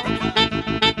blank.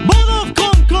 Bodo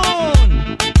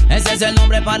Con. Ese es el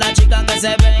nombre para las chicas que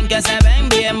se ven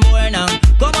bien buenas.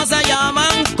 ¿Cómo se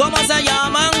llaman? ¿Cómo se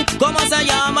llaman? ¿Cómo se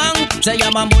llaman? Se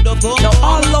llaman Bodo Con. Now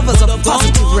all lovers of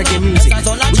positive reggae music,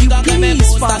 will you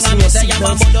please fasten your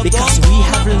seatbelts because we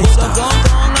have liftoff.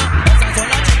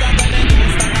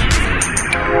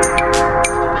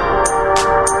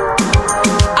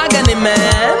 Agony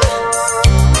man.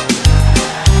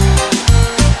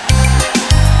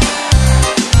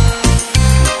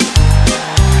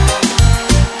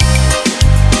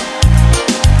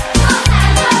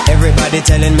 Everybody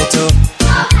telling me to.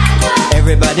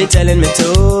 Everybody telling me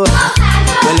to.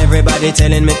 Well, everybody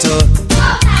telling me to.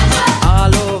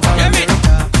 All over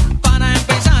America. Para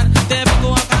empezar, te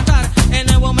vengo a cantar el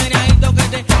nuevo meneadito que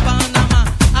te Panamá.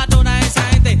 A toda esa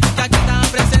gente que aquí está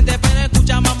presente. Pero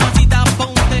escucha, mamacita,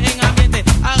 ponte en ambiente.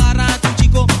 Agarra a tu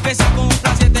chico que sea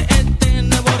complaciente. Este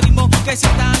nuevo ritmo que si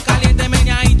está caliente.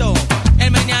 Meneadito,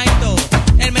 el meneadito,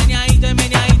 el meneadito, el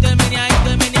meneadito, el meneadito,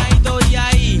 el meneadito. Y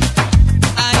ahí.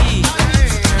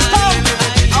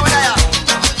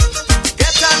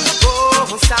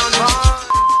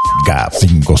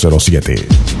 GAB507.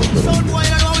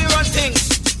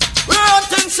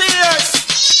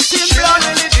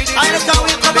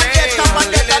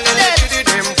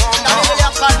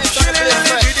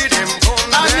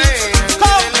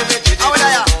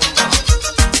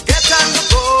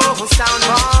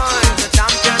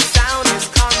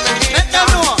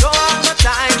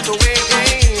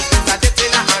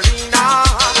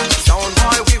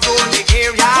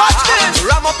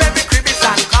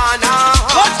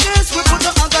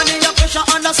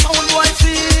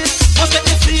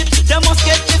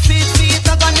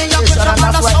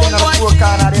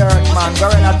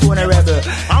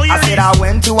 I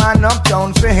went to an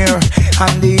uptown fair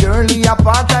and the earlier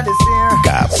part of this year.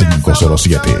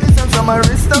 GAB507. Some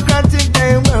aristocratic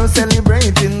they were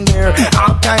celebrating there.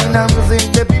 All kind of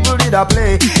music the people did a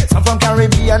play. Some from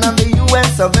Caribbean and the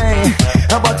US of A.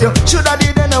 But you should have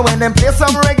did know when them play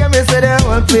some reggae, me say the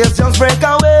whole place just break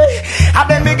away. And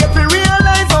then me get to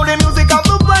realize how the music have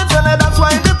the vibes, and that's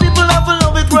why the people have to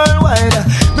love it worldwide.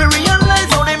 Me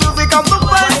realize how the music have the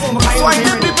vibes, that's why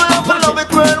the people have to love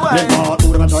it worldwide.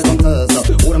 Who them a try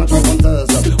contest? Who them a try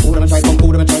contest? Who them a try come?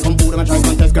 Who them a try come? Who them a try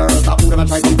contest? Girls, who them a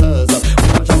try contest? Who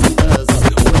them a try contest?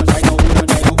 Who them a try come? Who them a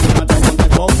try come? Who them a try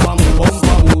contest? Bumpa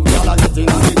move, y'all are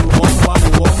getting on the groove.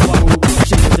 Bumpa move,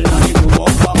 she getting on the groove.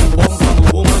 Bumpa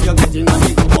move, woman, you're getting on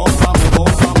the groove.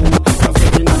 Bumpa move, you're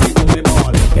getting on the groove. Me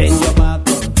ball, bend your back,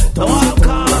 don't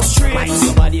come straight. Wind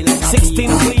your body like 16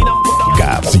 clean and put on.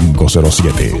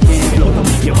 GAB507.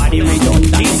 Your body way down,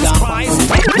 Jesus Christ.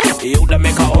 You them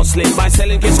make a hustling by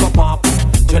selling kids for pop.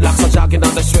 Dreadlocks are jogging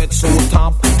on the street so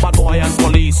top. Bad boy and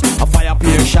police, a fire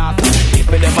peer shot. If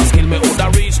me never skill me, woulda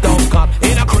reach down cut.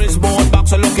 In a Chris board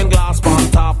box, a looking glass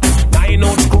on top.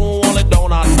 9-inch screw, hold it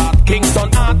down on that.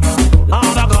 Kingston hot.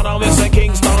 All the gun on me say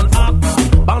Kingston hot.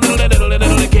 Bang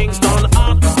little Kingston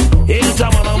hot. Here's the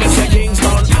one on me say Kingston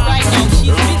hot. Right now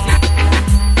she's busy.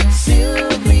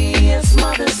 Sylvia's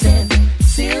mother said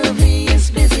Sylvie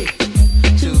is busy.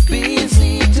 Too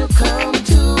busy to come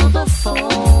to the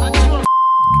phone.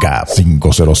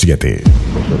 GAB507.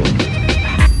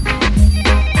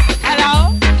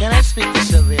 Hello? Can I speak to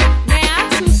Sylvia? May I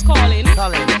ask who's calling?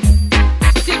 Colin.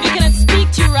 Sylvia cannot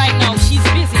speak to you right now. She's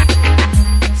busy.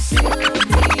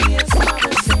 Sylvia's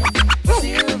mother said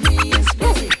Sylvie is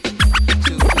busy.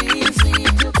 Too busy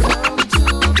to come to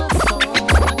the phone.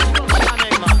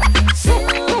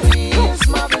 Sylvia's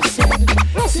mother said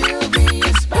Sylvie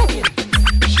is packing.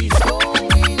 She's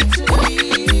going to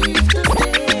leave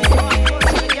today.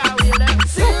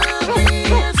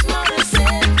 Sylvia's mother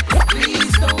said,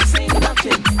 please don't say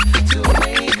nothing to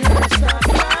make her start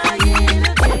crying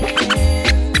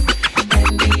again.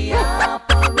 And the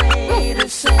operator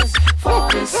says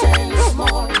 40 cents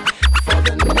more for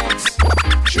the next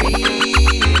 3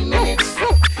 minutes.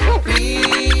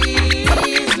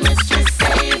 Please, Mr.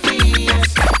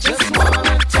 Saviors, just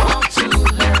wanna talk to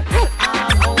her.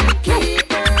 I'll only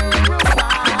keep her a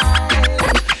while.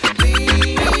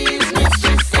 Please,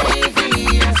 Mr.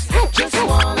 Saviors, just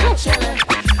wanna tell her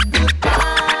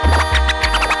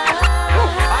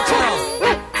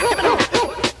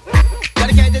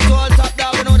Dedicated to all top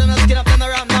dog, you know them not skin up and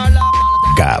around now laugh.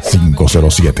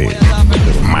 GAB507.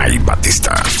 Mike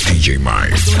Batista, DJ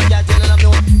Mike.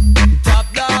 Top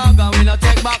dog, and we no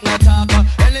take back no talk.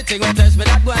 Anything we test, me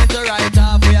not going to write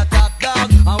off. We a top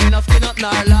dog, and we no skin up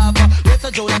nor laugh. With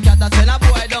a Jonah cat, I send a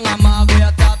boy down a mark. We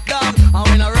a top dog, and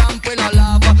we no ramp, we no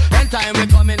laugh. Anytime we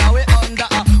come in, and we under.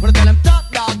 We tell them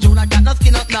top dog, Jonah cat, no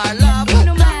skin up nor laugh.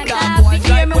 No man, God, we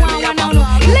hear me one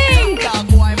link.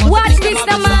 Watch this,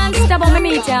 the man. Stop on me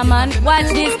meet ya, man. Watch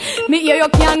this. Me hear you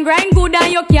can grind good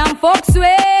and you can fuck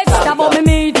sweet. Stop on me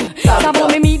meet. Stop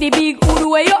on me meet the big hood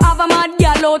where you have a mad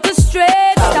gal out to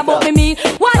straight. Stop on me meet.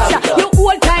 Watch ya, you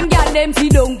old time gal them see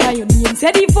down by your name.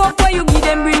 Say the fuck where you give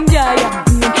them bring joy.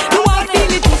 You want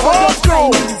feel it for just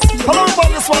grinding. Come on,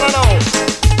 bump this one now.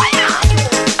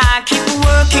 I keep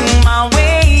working my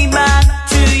way back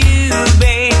to you,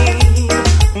 babe,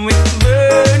 with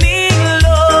burning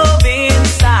love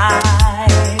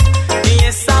inside.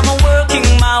 Yes, I'm working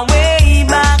my way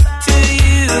back to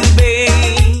you,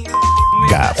 babe.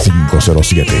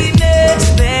 GAB507.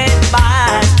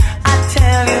 I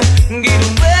tell you, get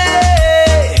away.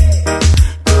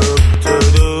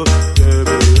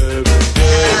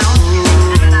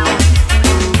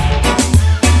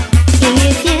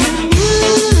 If you knew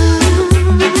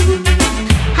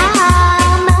how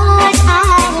much I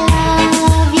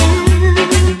love you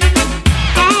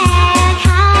and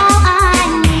how I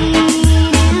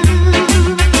need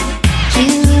you,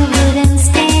 you wouldn't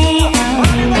stay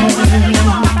away.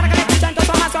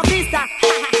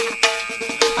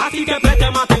 Así que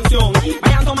presten atención,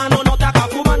 vayan tomando nota que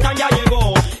Cubanta ya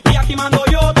llegó. Y aquí mando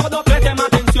yo, todos presten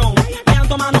atención. Vayan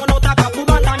tomando nota que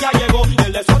Cubanta ya llegó.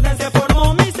 El desorden se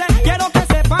formó, mister, quiero que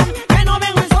sepan que no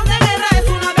vengo en son de guerra, es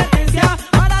una advertencia.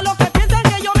 Para los que piensan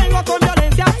que yo vengo con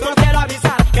violencia, solo quiero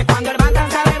avisar que cuando el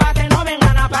bandan se arrebate no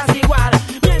vengan a apaciguar.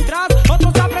 Mientras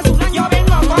otros se apresuran, yo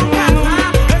vengo con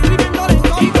calma, escribiendo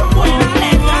lento y con buena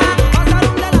letra.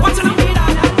 Pasaron de la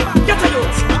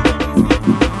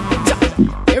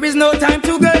There is no time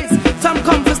to guys. Some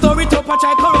come for story to patch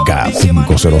I corrupt.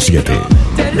 GAB507.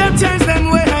 Tell them change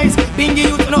them ways. Bingy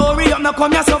you to no hurry up, now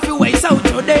come yourself you waste out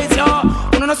your days, yo.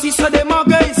 You know see so them more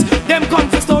guys. Them come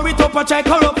for story to up a try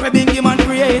corrupt, Bingy man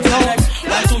create. 1,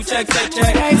 2, check.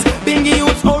 Bingy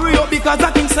youths hurry up because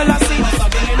I think Selassie.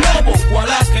 Lobo,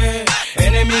 Gualaque,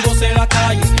 enemigos en la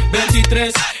calle,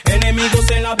 23 enemigos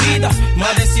en la vida,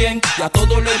 más de 100, y a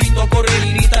todos le evito correr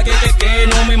y grita que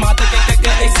no me mate, que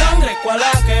hay sangre,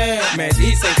 Gualaque. Me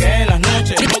dicen que en las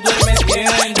noches no duermes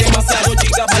bien, demasiado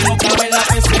chica, pero no cabe en la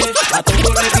PC, a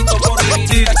todos le evito correr y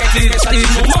grita que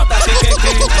no mata, que el que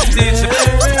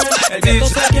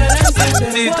se quiere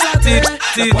encender,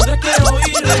 cuando quiero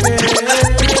oírle,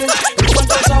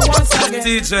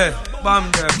 DJ, bam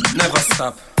them, never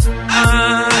stop.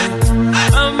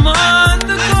 I'm on the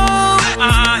go.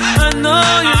 I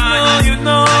know you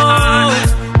know.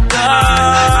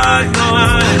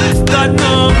 God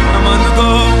know.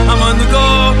 I'm on the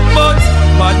go. But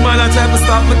bad man I try to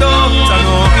stop me though. I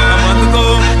know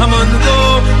I'm on the go.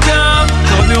 Yeah,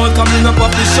 told me what coming up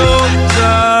off the show.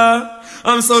 Yeah.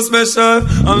 I'm so special,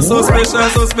 so special.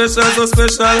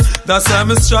 That's why I'm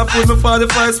strapped with my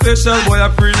 45 special. Boy, I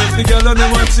bring it together and they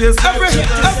want to chase. Every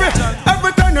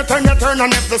turn you turn and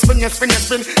every spin. I feel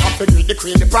the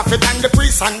queen, the prophet and the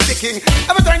priest and the king.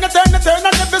 Every turn you turn and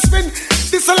every spin.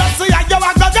 This will say you are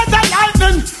gonna get a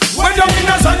lightning. When you win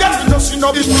a Zion, you don't see no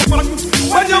big man.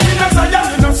 When you win a Zion,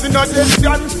 you don't see no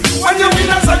lesbian. When you win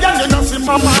a Zion, you don't see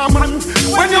mama man.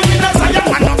 When you win a Zion,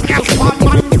 you don't see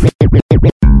man.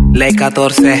 Ley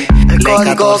 14, Ley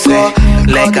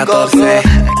 14.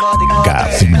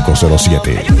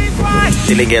 GAB507.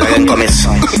 Dile que hagan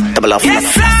comienzo.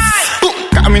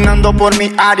 Caminando por mi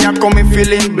área con mi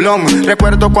feeling blom.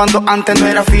 Recuerdo cuando antes no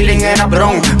era feeling, era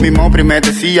bron. Mi mopri me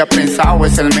decía, pensado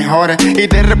es el mejor. Y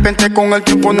de repente con el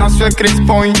tiempo nació el Chris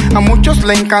Point. A muchos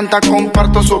le encanta,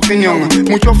 comparto su opinión.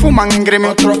 Muchos fuman en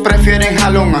gremio, otros prefieren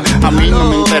jalón. A mí no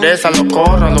me interesan los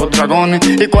corros, los dragones.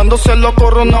 Y cuando se lo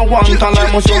corro no aguantan la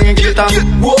emoción y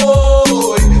gritan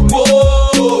wow.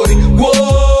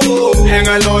 En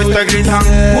el oeste gritan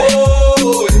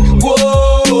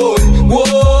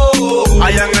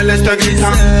allá en el este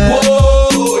gritan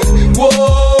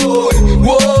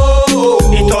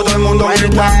y todo el mundo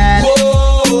grita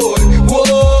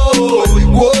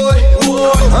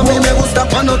A mí me gusta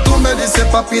cuando tú me dices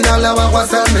papi dale abajo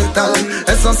hasta el metal.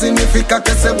 Eso significa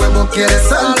que ese huevo quiere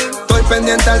sal. Estoy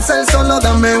pendiente al cel, solo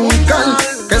dame un cal,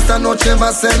 que esta noche va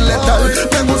a ser letal.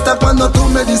 Me gusta cuando tú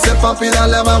me dices papi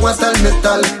dale abajo hasta el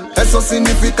metal. Eso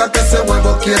significa que ese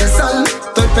huevo quiere sal.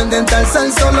 Estoy pendiente al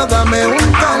cel, solo dame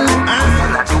un cal.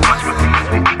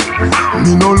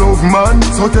 Me no love man,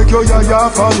 so take your yaya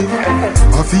for me.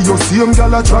 I feel your same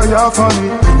gal a try for me.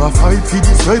 Them a fight for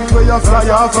the sweat where you fly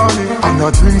for me. And I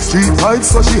drink street vibes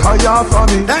so she higher for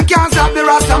me. Them can't stop the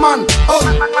Rasta man. Oh,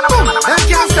 boom. Them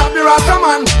can't stop the Rasta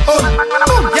man. Oh,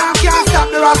 boom. Them can't stop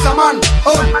the Rasta man.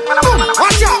 Oh, boom.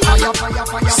 Watch out.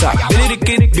 Fire.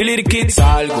 Billy the Kid,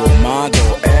 salgo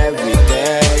mato every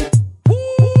day.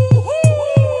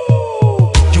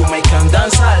 You make them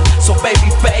danzar, so baby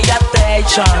pay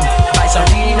attention.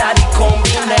 Bailarina the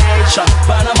combination.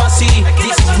 Panama City,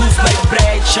 this is loose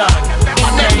vibration.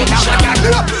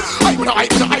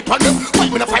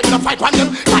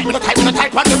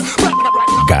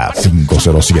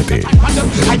 GAB507.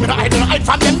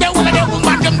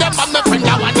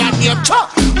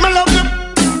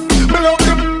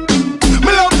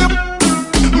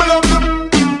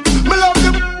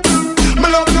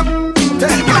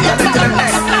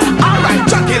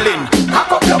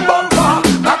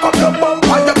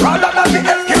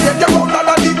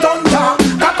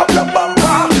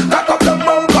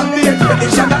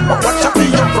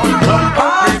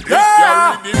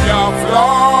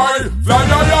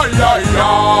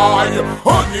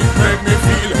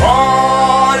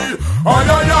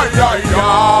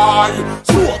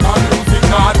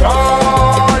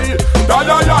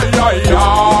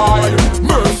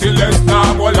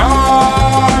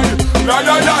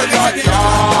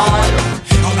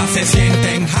 Ahora se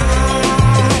sienten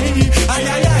high. Ay,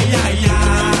 ay, ay, ay,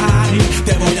 ay.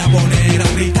 Te voy a poner a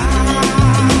gritar.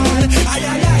 Ay,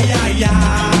 ay, ay, ay,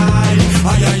 ay.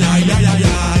 Ay, ay, ay, ay, ay, ay.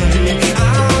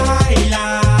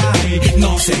 Ay,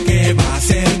 no sé qué va a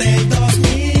ser del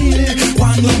 2000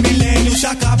 cuando el milenio se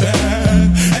acabe.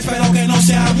 Espero que no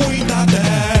sea muy tarde.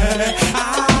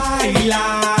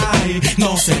 Ay,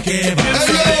 no sé qué va a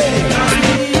ser del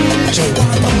 2000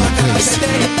 cuando la calle se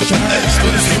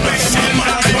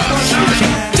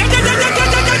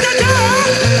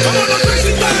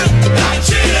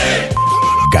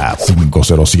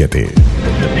GAB507.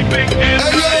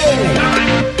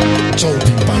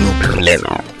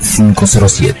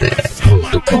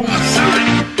 Leno507.com.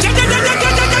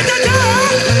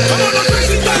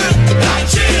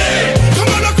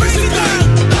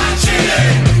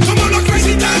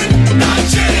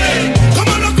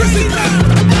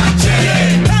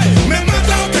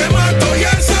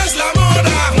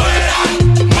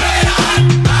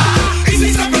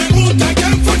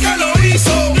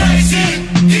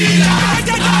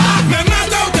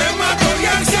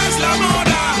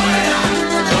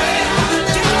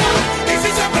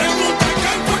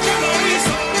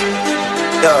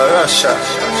 Russia.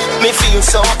 Me feel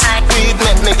so weed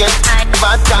make me get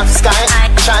vodka sky,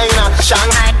 China,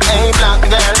 Shanghai. Hey black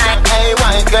girl, hey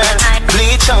white girl,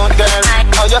 bleach out girl.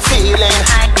 How you feeling?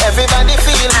 Everybody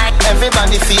feel like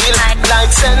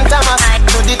St. Thomas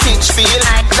to the teach feel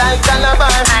like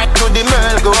Calabar to the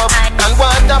Merle Grove and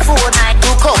Waterford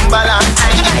to Cumberland.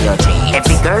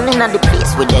 Every girl in the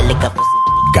place with the liquor pussy.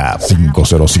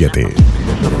 GAB507.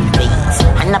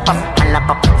 Hand up,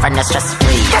 find the stress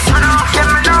free. Yes, man,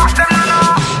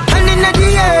 and in the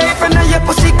air, from your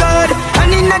pussy good.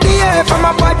 And in the air, from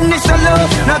my badness so low.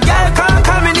 No girl can't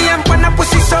come in here when a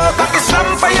pussy so. Got the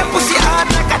slam for your pussy hard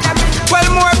like a jam.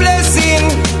 Well, more blessing.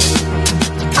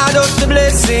 Add up the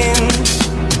blessing.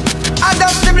 Add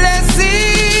up the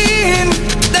blessing.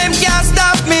 Them can't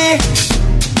stop me.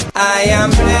 I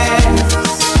am blessed.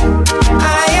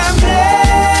 I am blessed.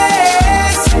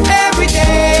 Every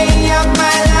day of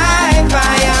my life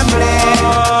I am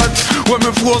blessed. When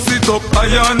me force it up,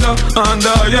 Ayanda, and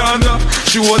Ayanda.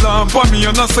 She hold on for me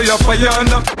and I say a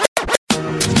Ayanda.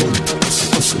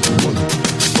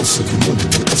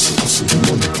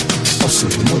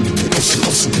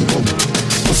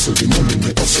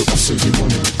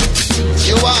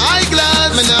 You are high class,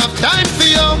 me not have time for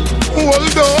you.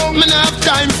 Hold on, me not have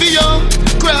time for you.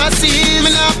 Crosses, me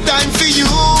not have time for you.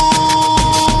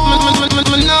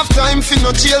 Me not have time for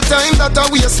no jail time, that a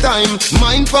waste time.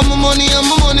 Mine for my money and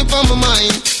my money for my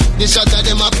mind. The shot of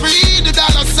them a free the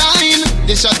dollar sign.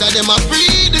 The shot of them a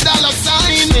free the dollar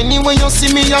sign. Anyway you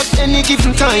see me at any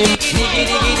given time.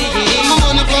 My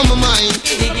money for my mind.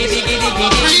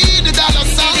 Free the dollar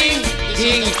sign.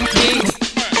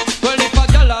 Well, if a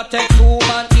girl take 2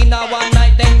 man in a one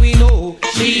night, then we know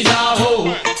she's a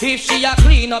hoe. If she a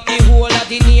clean up the whole of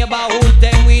the neighborhood,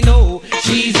 then we know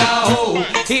she's a hoe.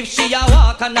 If she a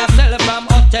walk and a sell from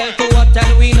hotel to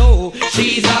hotel, we know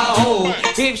she's a hoe.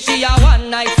 If she a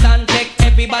one night stand, take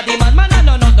everybody man, I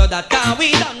know none of that can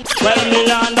we done. Well, me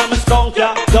and I'm a skunk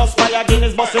ya. Just fire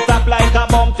Guinness, bust it up like a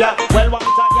bump ya. Well, once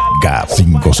a girl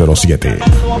GAB507.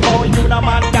 know about you, the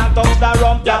man can't touch the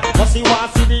rump ya. Must he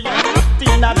want see the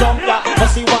Tina jump ya.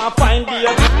 Must he want find the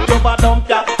over dump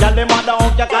ya. Y'all them mother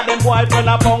hunk ya, cause them boyfriend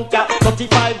a punk ya.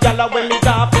 35 y'all when me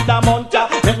gone for the month ya.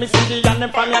 Let me see the and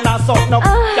them from ya not suck no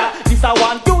ya. This a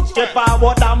one huge step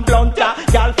forward and blunt ya.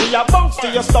 Y'all feel your bounce to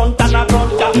your stunt and a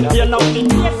grunt ya. Hear now the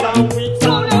bass and weak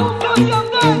sound.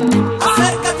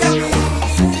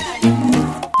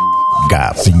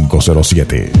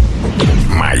 GAB507.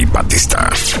 Mike Batista.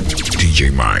 DJ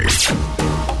Mike.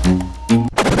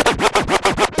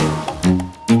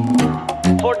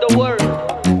 For the world.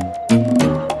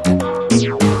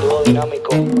 Dúo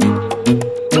dinámico.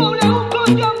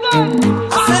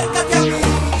 Acércate a mí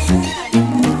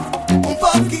un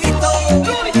poquito.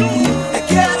 Te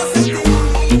quiero sentir.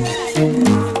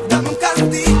 Dame un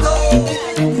cantito.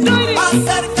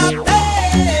 Acércate.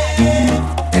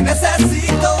 Te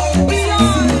necesito.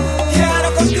 Quiero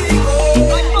contigo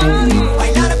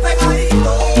bailar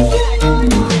pegadito.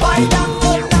 Bailando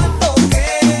tanto que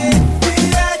mi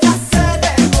ella se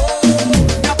dejó.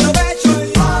 Me aprovecho y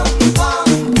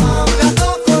la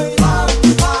toco y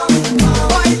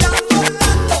bailando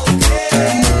tanto que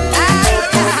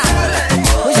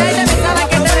Mucha gente pensaba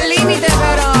que este era el límite,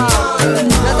 pero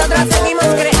nosotros seguimos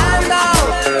creando.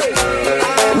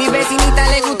 Mi vecinita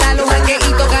le gusta los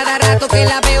jangueitos, cada rato que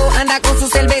la veo anda con su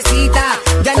cervecita.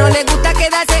 Ya no le gusta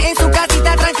quedarse en su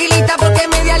casita tranquilita porque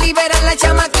media libera la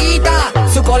chamaquita.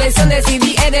 Su colección de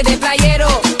CD es de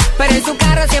playero, pero en su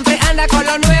carro siempre anda con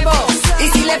lo nuevo. Y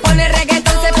si le pone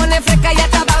reggaetón se pone fresca y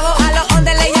hasta abajo a los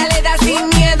ondes ella le da sin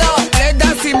miedo. Le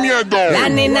da sin miedo. La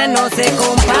nena no se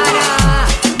compara,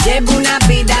 lleva una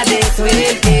vida de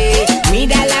suerte.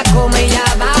 Mírala como ella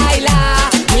baila,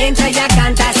 mientras ella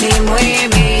canta se mueve.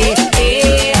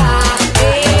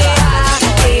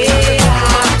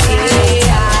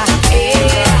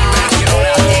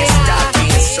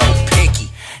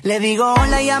 Le digo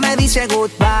hola y ella me dice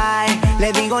goodbye.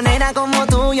 Le digo nena como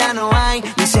tú ya no hay.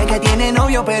 Dice que tiene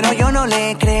novio pero yo no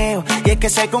le creo. Y es que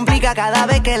se complica cada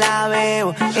vez que la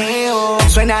veo.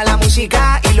 Suena la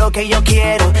música y lo que yo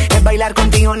quiero es bailar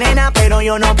contigo nena pero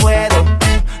yo no puedo.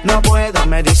 No puedo,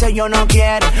 me dice yo no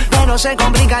quiero. Pero se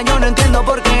complica, yo no entiendo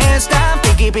por qué está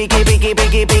piqui, piqui, piqui,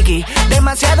 piqui, piqui.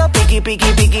 Demasiado piqui,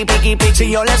 piqui, piqui, piqui, piqui.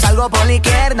 Si yo le salgo por la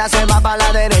izquierda, se va para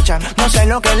la derecha. No sé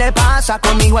lo que le pasa,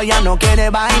 conmigo ella no quiere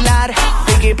bailar.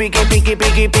 Piqui, piqui, piqui,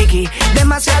 piqui, piqui.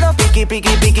 Demasiado piqui,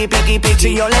 piqui, piqui, piqui, piqui.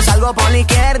 Si yo le salgo por la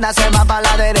izquierda, se va para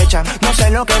la derecha. No sé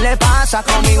lo que le pasa,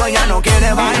 conmigo ella no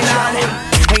quiere bailar.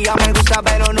 Ella me gusta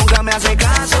pero nunca me hace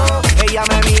caso. Ella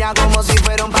me mira como si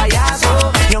fuera un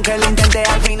payaso. Y aunque lo intenté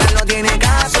al final no tiene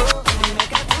caso.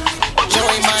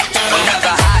 Joey Martin,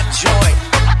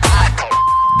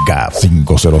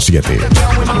 507.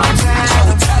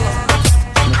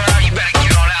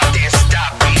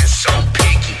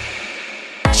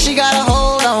 She got a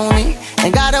hold on me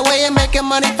and got a way of making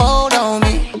money fold on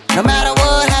me. No matter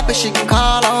what happens, she can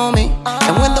call on me.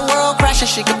 And when the world crashes,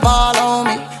 she can fall on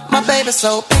me. My baby's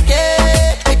so picky,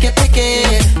 picky, picky.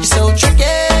 She's so tricky,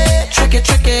 tricky,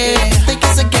 tricky. Think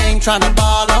it's a game trying to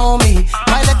ball on me.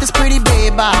 Might let this pretty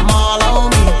babe buy them all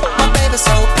on me. My baby's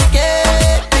so picky,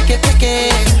 picky, picky.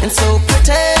 And so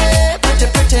pretty, pretty,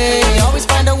 pretty. Always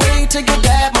find a way to get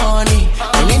that money.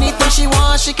 And anything she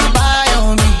wants, she can buy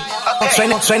on me.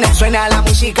 Suena la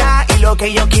música y lo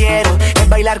que yo quiero es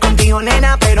bailar contigo,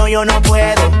 nena, pero yo no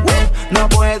puedo. No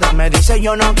puedo, me dice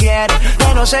yo no quiero.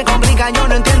 Pero se complica, yo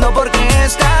no entiendo por qué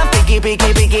está piqui,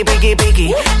 piqui, piqui, piqui,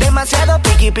 piqui. Demasiado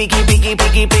piqui, piqui, piqui,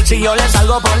 piqui, piqui. Si yo le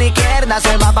salgo por la izquierda,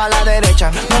 se va para la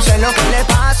derecha. No sé lo que le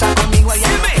pasa conmigo allá.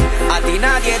 A ti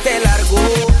nadie te largó,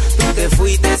 tú te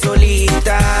fuiste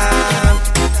solita.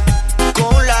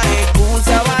 Con la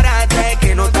excusa barata de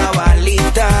que no estabas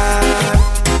lista.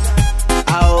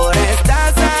 Ahora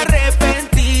estás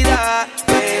arrepentida,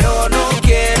 pero no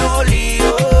quiero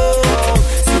lío.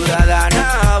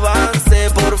 Ciudadana, avance,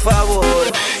 por favor.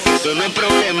 Eso no es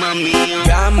problema mío.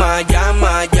 Llama,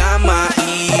 llama, llama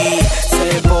y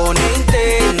se pone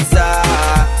intensa.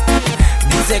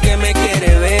 Dice que me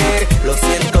quiere ver, lo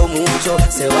siento mucho,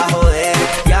 se va a joder.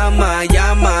 Llama,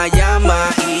 llama, llama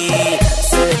y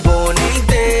se pone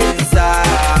intensa.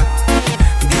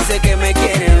 Dice que me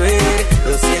quiere ver,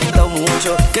 lo siento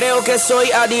mucho. Creo que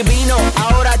soy adivino,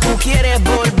 ahora tú quieres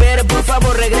volver. Por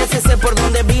favor, regrésese por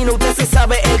donde vino. Usted se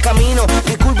sabe el camino.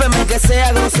 Discúlpeme que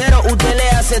sea grosero, usted le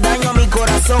hace daño a mi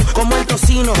corazón como el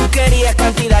tocino. Tú querías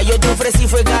cantidad, yo te ofrecí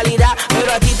fue calidad,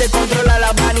 pero a ti te controla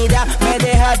la vanidad. Me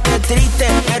dejaste triste,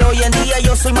 pero hoy en día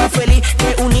yo soy más feliz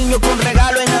que un niño con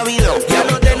regalo en Navidad. Ya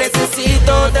no te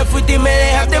necesito, te fuiste y me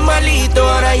dejaste malito.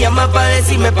 Ahora llama para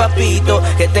decirme, papito,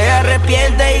 que te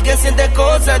arrepientes y que sientes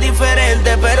cosas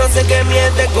diferentes, pero sé que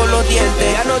mientes con los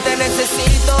dientes. Ya no te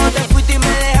necesito, te fuiste y me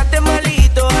dejaste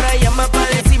malito. Ahora llama para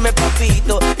decirme,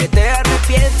 papito, que te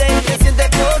arrepientes y que sientes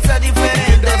cosas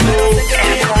diferentes, pero sé que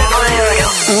mientes con los dientes.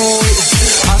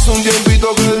 Hace un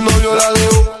tiempito que el novio la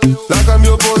dejó, la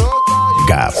cambió por otra.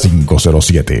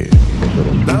 GAB507.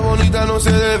 La bonita no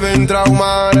se deben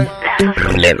traumar.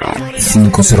 Problema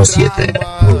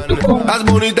 507.com. Las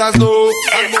bonitas no.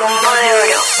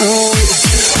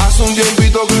 Hace un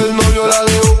tiempito que el novio la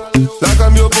dejó, la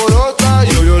cambió por otra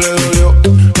y yo le dolió.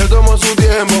 Le tomó su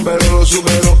tiempo pero lo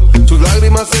superó. Sus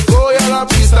lágrimas secó y a la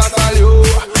pista salió.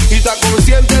 Y está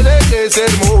consciente de que es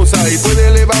hermosa y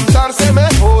puede levantarse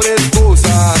mejores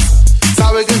cosas.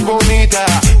 Sabe que es bonita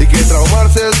y que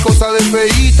traumarse es cosa de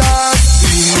feitas.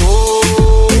 Y no,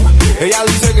 ella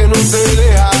dice que no se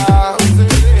deja,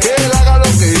 que él haga lo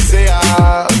que sea,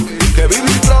 que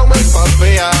vivir trauma es pa'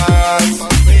 feas.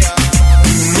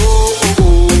 No,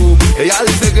 ella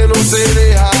dice que no se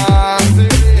deja,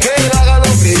 que él haga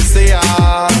lo que sea,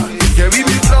 que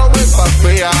vivir trauma es pa'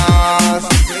 feas.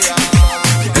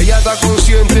 Ella está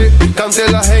consciente que ante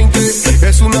la gente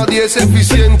es una 10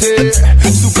 eficiente.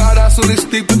 Su cara, su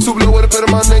lipstick, su blower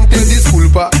permanente.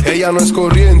 Disculpa, ella no es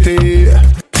corriente.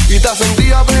 Y está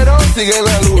sentida pero sigue en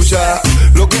la lucha.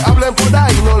 Lo que hablen por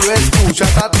ahí no lo escucha.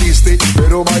 Está triste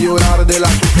pero va a llorar de la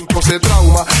que no se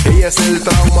trauma. Ella es el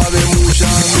trauma de muchas.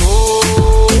 No,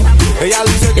 ella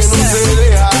dice que no se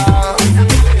deja,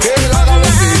 que él haga lo que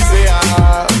sea,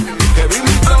 que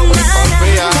vivir trauma es pa'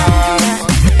 feas.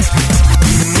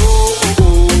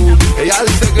 Ella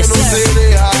dice que no se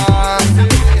deja,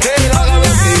 que él haga lo que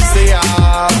sea,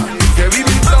 que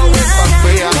vivir trauma es pa'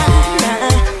 feas.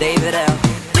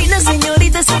 Fina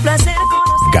señorita, es un placer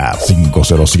conocer.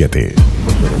 GAB507.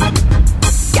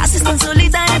 ¿Qué haces tan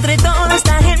solita entre toda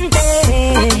esta gente?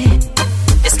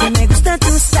 Es que me gusta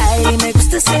tu style y me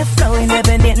gusta ese flow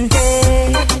independiente.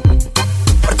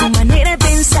 Por tu manera de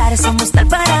pensar, somos tal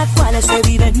para cual, es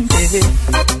evidente.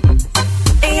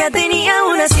 Ella tenía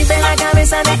una cinta en la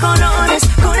cabeza de colores,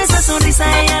 con esa sonrisa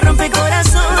ella rompe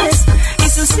corazones y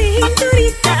su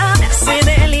cinturita me hace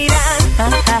delirar.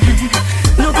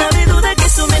 No cabe duda que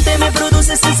su mente me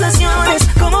produce sensaciones.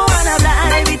 Como al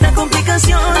hablar evita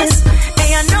complicaciones.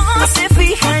 Ella no se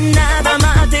fija en nada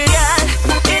material.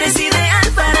 Eres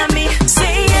ideal para mí.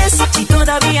 Say yes, si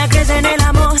todavía crees en el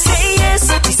amor. Say yes,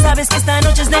 si sabes que esta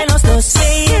noche es de los dos.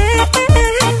 Say yes.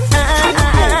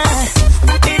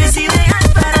 Eres ideal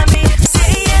para mí.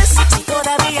 Say yes, si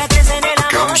todavía crees en el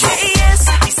amor. Say yes,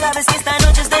 si sabes que esta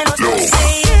noche es de los dos.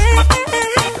 Say yes.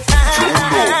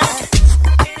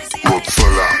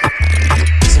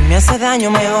 Si me hace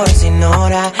daño mejor sin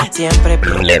hora. Siempre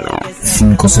Problema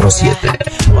 507.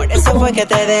 Por eso fue que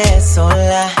te dejé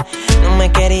sola. No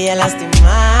me quería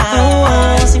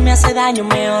lastimar. Si me hace daño,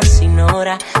 mejor se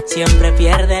ignora. Siempre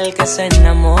pierde el que se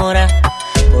enamora.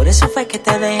 Por eso fue que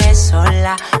te dejé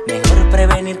sola. Mejor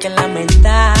prevenir que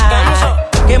lamentar.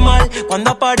 Qué mal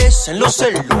cuando aparecen los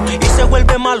celos y se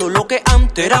vuelve malo lo que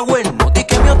antes era bueno. Di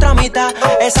que mi otra mitad,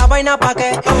 esa vaina pa'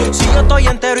 qué. Si yo estoy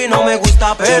entero y no me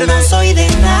gusta perder. Yo no soy de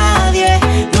nadie,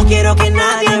 no quiero que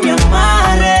nadie me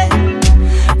amarre.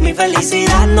 Mi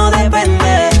felicidad no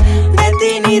depende de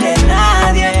ti ni de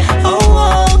nadie. Oh,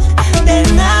 oh, de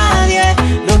nadie.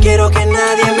 No quiero que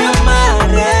nadie me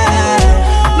amarre.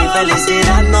 Mi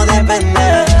felicidad no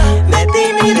depende de ti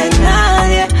ni de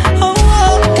nadie. Oh, oh.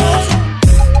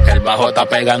 El bajo está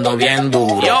pegando bien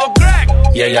duro.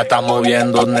 Y ella está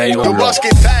moviendo negro.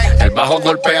 El bajo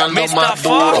golpeando más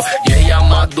duro. Y ella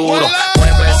más duro.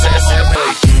 Muévese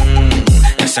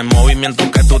ese ese movimiento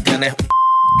que tú tienes.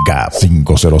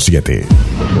 GAB507.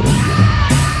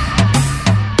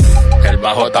 El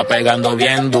bajo está pegando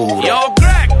bien duro.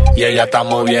 Y ella está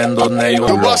moviendo negro.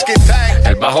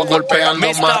 El bajo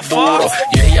golpeando más duro.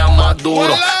 Y ella más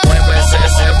duro. Muévese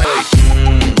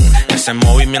ese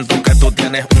movimiento que tú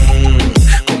tienes.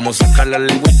 Como sacar la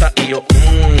lengüita y yo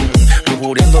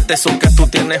lujuriéndote eso que tú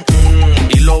tienes.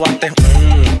 Y lo bates,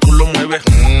 tú lo mueves.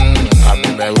 A mí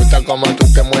me gusta como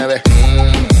tú te mueves.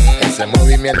 Ese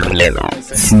movimiento.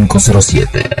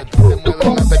 507.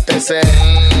 Me apetece,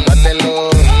 bátelo,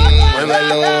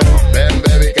 muévelo. Ven,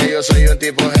 baby, que yo soy un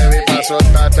tipo heavy. Pa'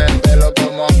 soltarte el pelo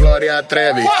como Gloria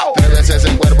Trevi. Te ves ese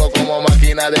cuerpo como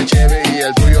máquina de Chevy. Y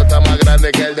el tuyo está más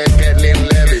grande que el de Kathleen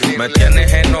Levy. Me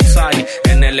tienes en offside,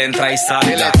 en el entra y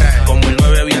salga. Como el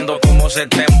 9 viendo cómo se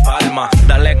te empalma.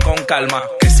 Dale con calma,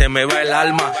 que se me va el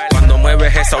alma. Cuando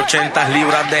mueves esas 80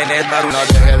 libras de neta. No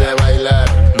dejes de bailar.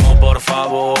 No, por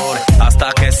favor,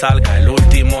 hasta que salga el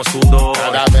último sudor.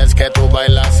 Cada vez que tú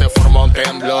bailas se forma un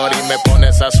temblor. Y me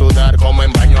pones a sudar como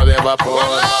en baño de vapor.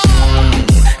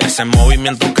 Ese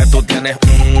movimiento que tú tienes.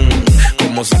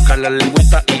 Como sacar la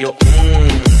lengüita y yo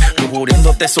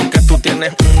lujuriéndote eso que tú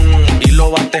tienes. Y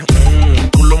lo bates,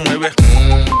 tú lo mueves.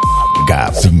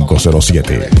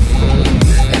 GAB507.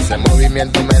 Ese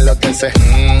movimiento me enloquece.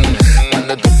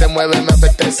 Cuando tú te mueves me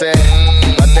apetece.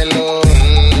 Bátelo,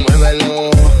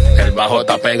 muévelo. El bajo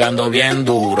está pegando bien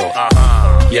duro.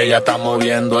 Y ella está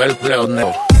moviendo el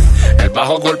pleoneo. El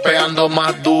bajo golpeando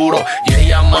más duro. Y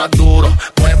ella más duro.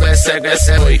 Muévese que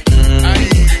se voy.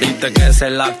 Viste que esa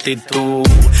es la actitud.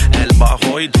 El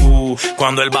bajo y tú.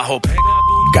 Cuando el bajo pega.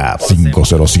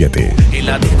 GAB507. Y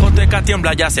la discoteca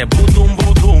tiembla, ya se butum,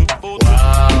 butum.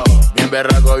 Wow, bien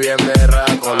berraco,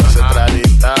 los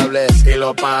extraditables y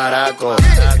los paracos.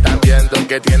 También el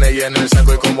que tiene lleno el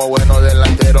saco y como bueno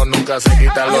delantero nunca se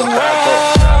quitan los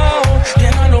tacos.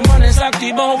 Llegan los manes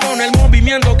activados con el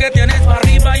movimiento que tienes para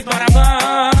arriba y para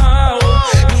abajo.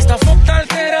 Mr. Fox está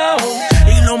alterado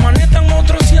y los manes están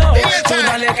motroceados. Tú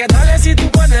dale que dale si tú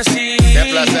puedes ir.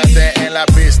 Desplázate en la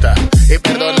pista y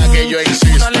perdona que yo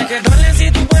insista. Dale que dale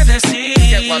si tú puedes ir.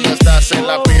 Que cuando estás en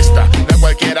la pista no es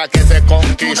cualquiera que te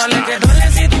conquista. Dale que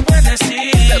dale si tú puedes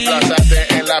ir.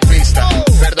 Desplázate en la pista,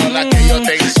 perdona que yo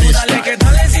te insista. Dale que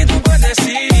dale si tú puedes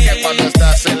ir. Que cuando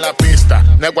estás en la pista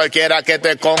no es cualquiera que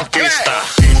te conquista.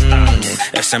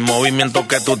 Ese movimiento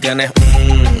que tú tienes,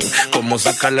 como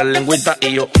sacar la lengüita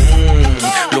y yo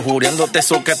lujuriéndote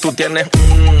eso que tú tienes.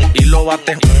 Y lo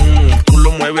bates, tú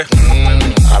lo mueves.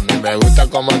 A mí me gusta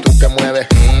como tú te mueves.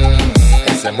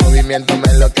 Ese movimiento me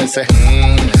enloquece.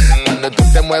 Cuando tú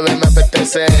te mueves me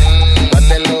apetece.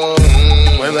 Bátelo,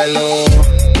 muévelo.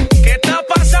 ¿Qué está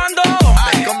pasando?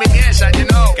 Hay conveniencia, you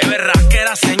know. Qué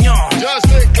berraquera, señor. Yo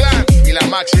soy Clan y la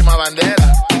máxima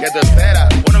bandera. ¿Qué te espera?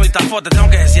 Bueno, Vistafo, te tengo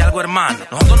que decir algo, hermano.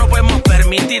 Nosotros no podemos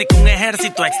permitir que un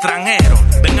ejército extranjero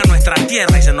venga a nuestra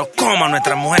tierra y se nos coma a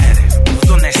nuestras mujeres.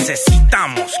 Nosotros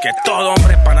necesitamos que todo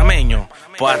hombre panameño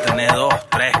pueda tener 2,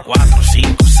 3, 4,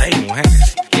 5, 6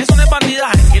 mujeres. Y eso no es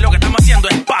bandidaje. Y lo que estamos haciendo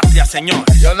es patria, señor.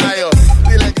 Yo, Nayo,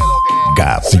 dile que lo que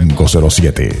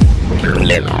GAB507.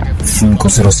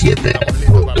 507.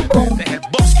 El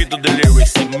bosque to the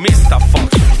lyrics y Mr.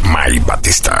 Fox. Mike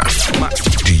Batista.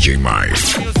 DJ Mike.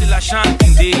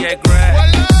 DJ Greg.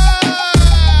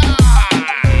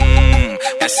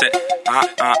 Ese.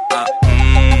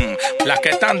 Las que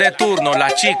están de turno,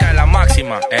 la chica es la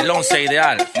máxima. El 11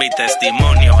 ideal. Mi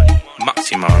testimonio.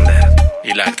 Máxima bandera.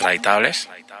 ¿Y las extraditables?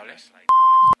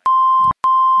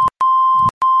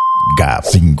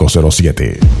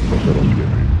 GAB507.